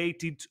be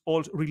related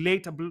or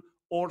relatable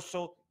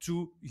also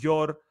to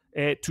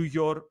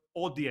your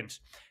audience.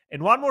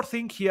 And one more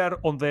thing here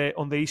on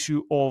the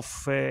issue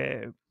of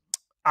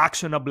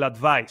actionable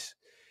advice.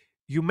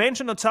 You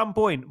mentioned at some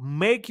point,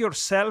 make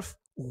yourself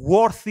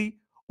worthy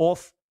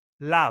of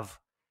love.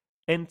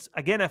 And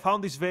again, I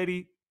found this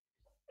very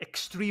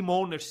extreme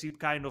ownership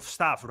kind of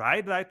stuff,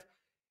 right? Right?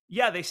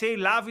 Yeah, they say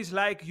love is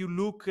like you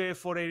look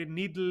for a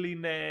needle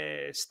in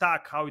a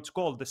stack, how it's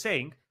called, the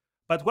saying.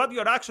 But what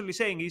you're actually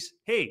saying is,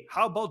 hey,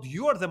 how about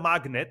you're the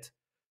magnet?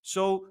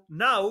 So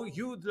now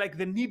you like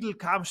the needle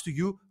comes to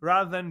you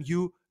rather than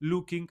you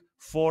looking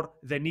for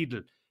the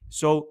needle.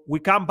 So we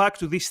come back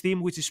to this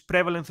theme, which is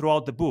prevalent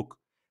throughout the book,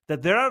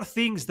 that there are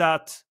things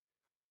that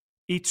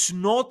it's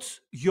not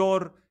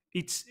your,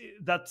 it's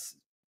that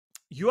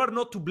you are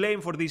not to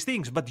blame for these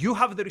things, but you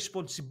have the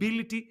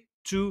responsibility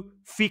to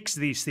fix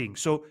these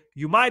things. So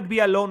you might be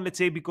alone, let's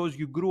say, because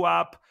you grew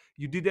up,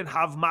 you didn't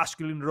have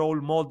masculine role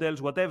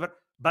models, whatever.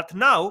 But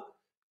now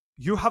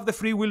you have the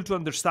free will to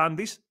understand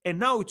this, and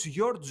now it's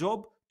your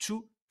job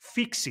to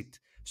fix it.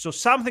 So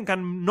something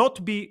can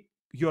not be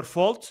your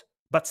fault,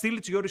 but still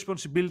it's your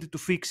responsibility to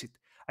fix it.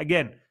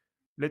 Again,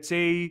 let's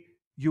say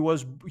you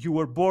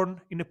were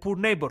born in a poor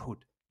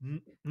neighborhood,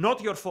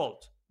 not your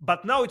fault,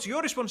 but now it's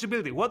your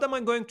responsibility. What am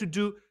I going to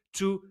do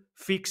to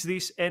fix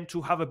this and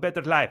to have a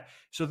better life?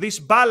 So this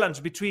balance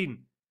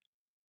between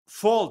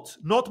fault,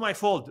 not my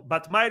fault,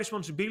 but my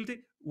responsibility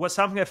was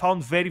something I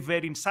found very,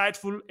 very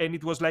insightful. And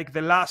it was like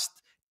the last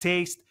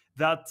taste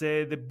that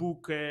the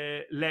book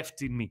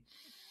left in me.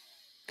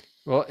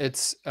 Well,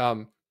 it's I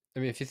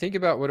mean, if you think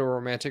about what a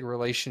romantic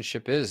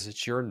relationship is,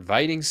 it's you're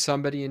inviting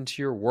somebody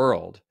into your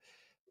world.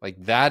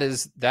 Like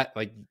that's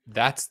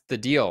the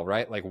deal,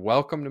 right? Like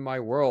welcome to my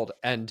world.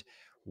 And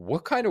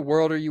what kind of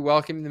world are you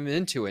welcoming them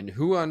into, and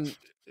who on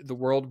the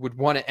world would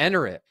want to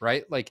enter it,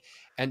 right? Like,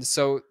 and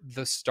so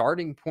the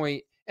starting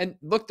point, and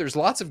look, there's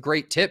lots of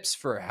great tips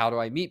for how do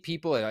I meet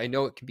people. And I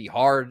know it can be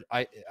hard.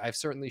 I've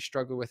certainly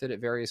struggled with it at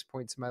various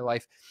points in my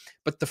life,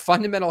 but the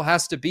fundamental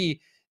has to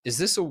be, is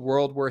this a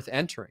world worth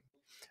entering?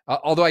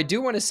 Although I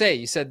do want to say,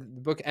 you said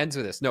the book ends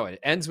with this. No, it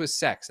ends with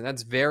sex, and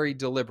that's very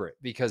deliberate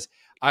because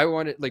I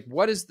wanted, like,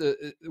 what is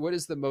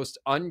the most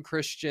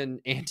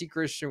unchristian,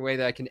 anti-Christian way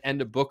that I can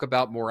end a book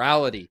about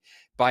morality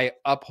by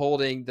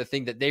upholding the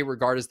thing that they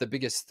regard as the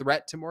biggest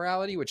threat to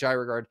morality, which I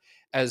regard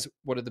as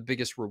one of the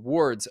biggest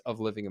rewards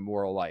of living a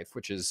moral life,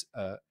 which is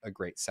a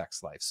great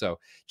sex life. So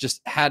just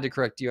had to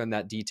correct you on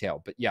that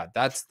detail. But yeah,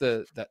 that's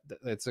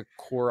that's a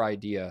core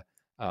idea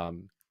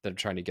that I'm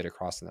trying to get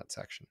across in that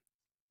section.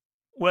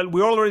 Well,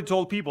 we already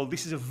told people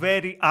this is a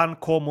very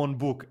uncommon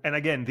book. And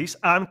again, this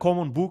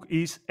uncommon book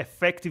is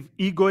Effective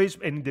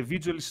Egoism, an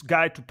Individualist's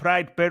Guide to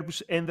Pride,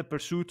 Purpose, and the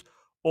Pursuit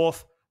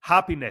of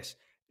Happiness.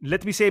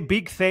 Let me say a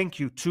big thank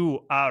you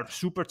to our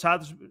super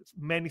chats.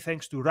 Many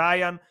thanks to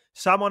Ryan.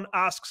 Someone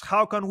asks,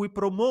 how can we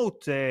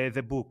promote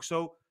the book?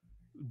 So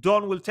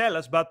Don will tell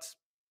us, but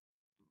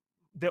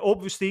the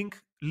obvious thing,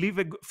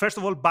 first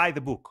of all, buy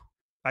the book.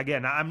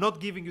 Again, I'm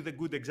not giving you the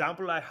good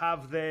example. I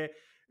have the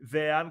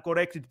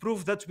uncorrected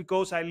proof. That's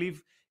because I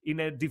live in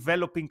a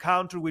developing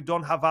country. We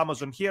don't have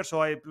Amazon here,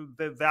 so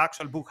the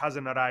actual book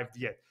hasn't arrived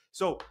yet.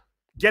 So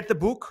get the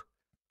book,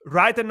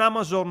 write an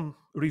Amazon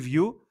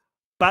review,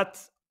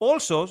 but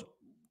also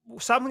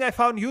something I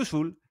found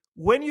useful,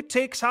 when you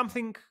take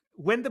something,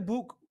 when the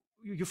book,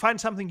 you find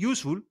something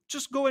useful,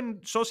 just go in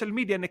social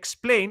media and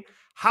explain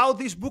how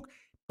this book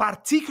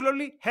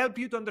particularly help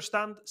you to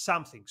understand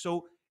something.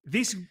 So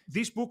this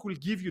book will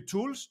give you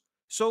tools.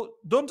 So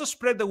don't just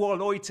spread the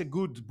word, oh, it's a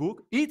good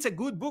book. It's a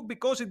good book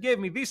because it gave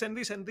me this and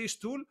this and this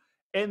tool,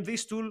 and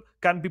this tool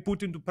can be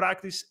put into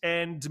practice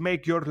and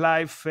make your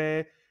life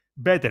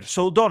better.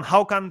 So Don,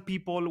 how can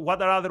people,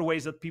 what are other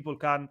ways that people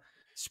can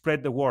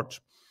spread the word?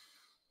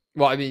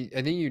 Well, I mean,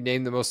 I think you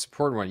named the most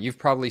important one. You've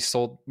probably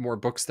sold more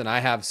books than I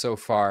have so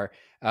far,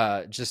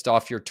 just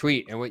off your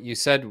tweet. And what you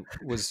said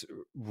was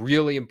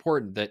really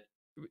important, that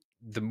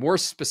the more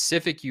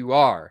specific you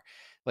are,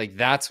 like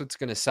that's what's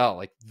going to sell.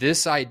 Like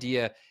this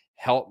idea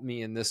helped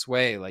me in this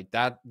way, like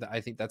that.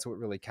 I think that's what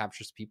really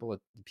captures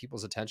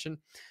people's attention.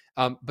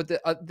 But the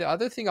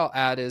other thing I'll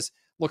add is,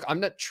 look, I'm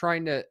not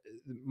trying to.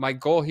 My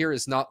goal here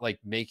is not like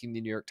making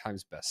the New York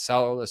Times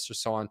bestseller list or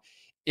so on.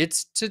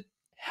 It's to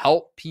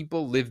help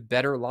people live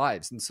better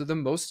lives. And so the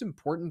most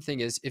important thing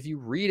is, if you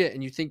read it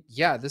and you think,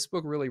 yeah, this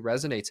book really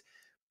resonates,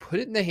 put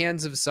it in the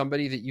hands of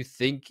somebody that you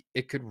think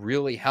it could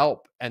really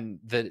help and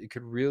that it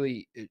could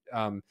really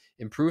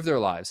improve their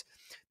lives.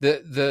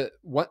 The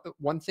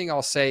one thing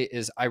I'll say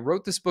is, I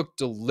wrote this book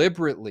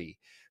deliberately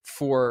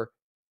for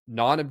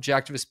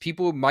non-objectivist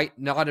people who might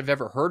not have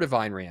ever heard of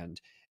Ayn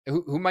Rand,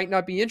 who might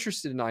not be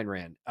interested in Ayn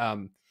Rand.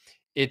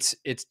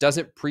 It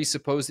doesn't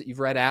presuppose that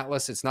you've read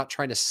Atlas. It's not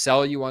trying to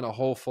sell you on a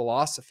whole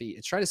philosophy.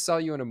 It's trying to sell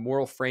you on a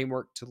moral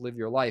framework to live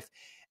your life.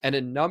 And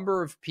a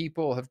number of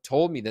people have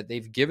told me that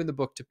they've given the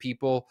book to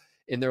people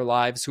in their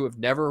lives who have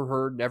never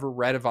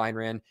read of Ayn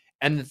Rand,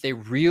 and that they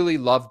really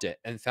loved it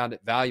and found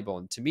it valuable.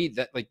 And to me,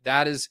 that was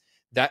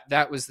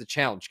the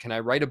challenge. Can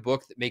I write a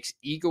book that makes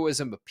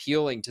egoism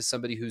appealing to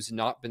somebody who's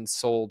not been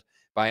sold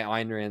by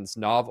Ayn Rand's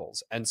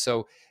novels? And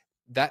so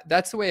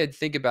that's the way I'd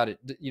think about it.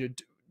 You know,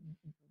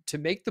 to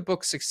make the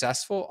book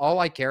successful, all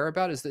I care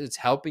about is that it's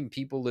helping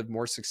people live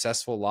more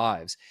successful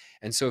lives.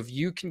 And so if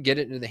you can get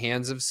it into the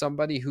hands of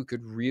somebody who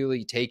could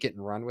really take it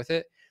and run with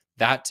it,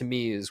 that to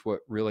me is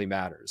what really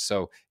matters.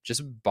 So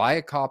just buy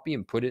a copy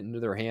and put it into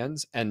their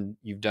hands, and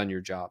you've done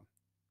your job.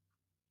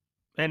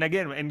 And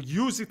again, and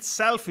use it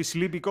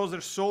selfishly, because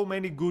there's so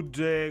many good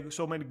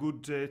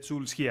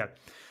tools here.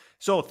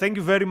 So thank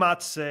you very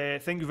much.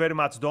 Thank you very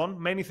much,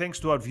 Don. Many thanks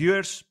to our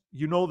viewers.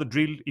 You know the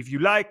drill. If you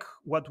like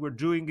what we're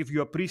doing, if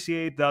you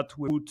appreciate that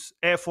we put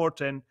effort,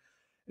 and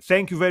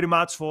thank you very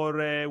much for,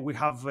 we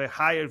have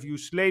higher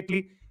views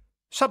lately.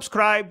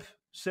 Subscribe,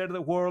 share the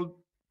world.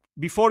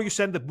 Before you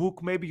send the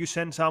book, maybe you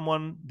send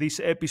someone this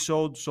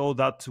episode so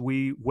that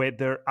we whet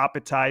their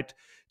appetite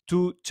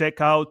to check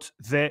out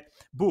the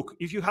book.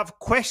 If you have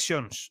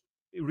questions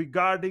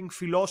regarding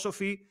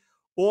philosophy,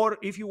 or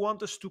if you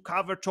want us to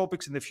cover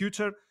topics in the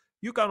future,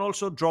 you can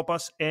also drop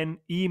us an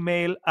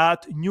email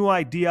at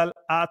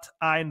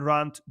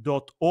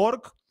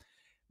newideal@aynrand.org.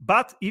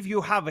 But if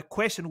you have a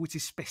question which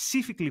is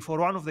specifically for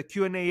one of the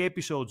Q&A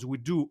episodes we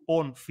do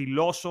on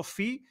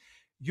philosophy,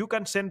 you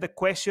can send the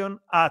question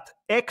at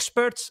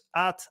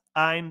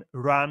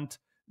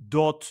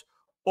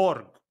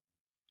experts@aynrand.org.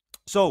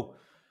 So,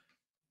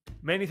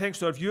 many thanks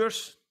to our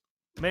viewers.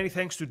 Many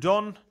thanks to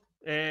Don.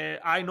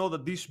 I know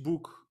that this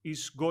book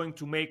is going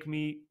to make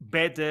me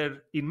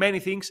better in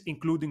many things,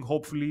 including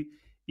hopefully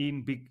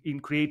in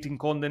creating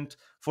content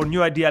for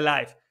New Idea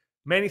Live.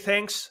 Many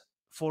thanks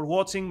for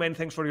watching. Many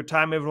thanks for your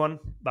time, everyone.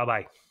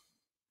 Bye-bye.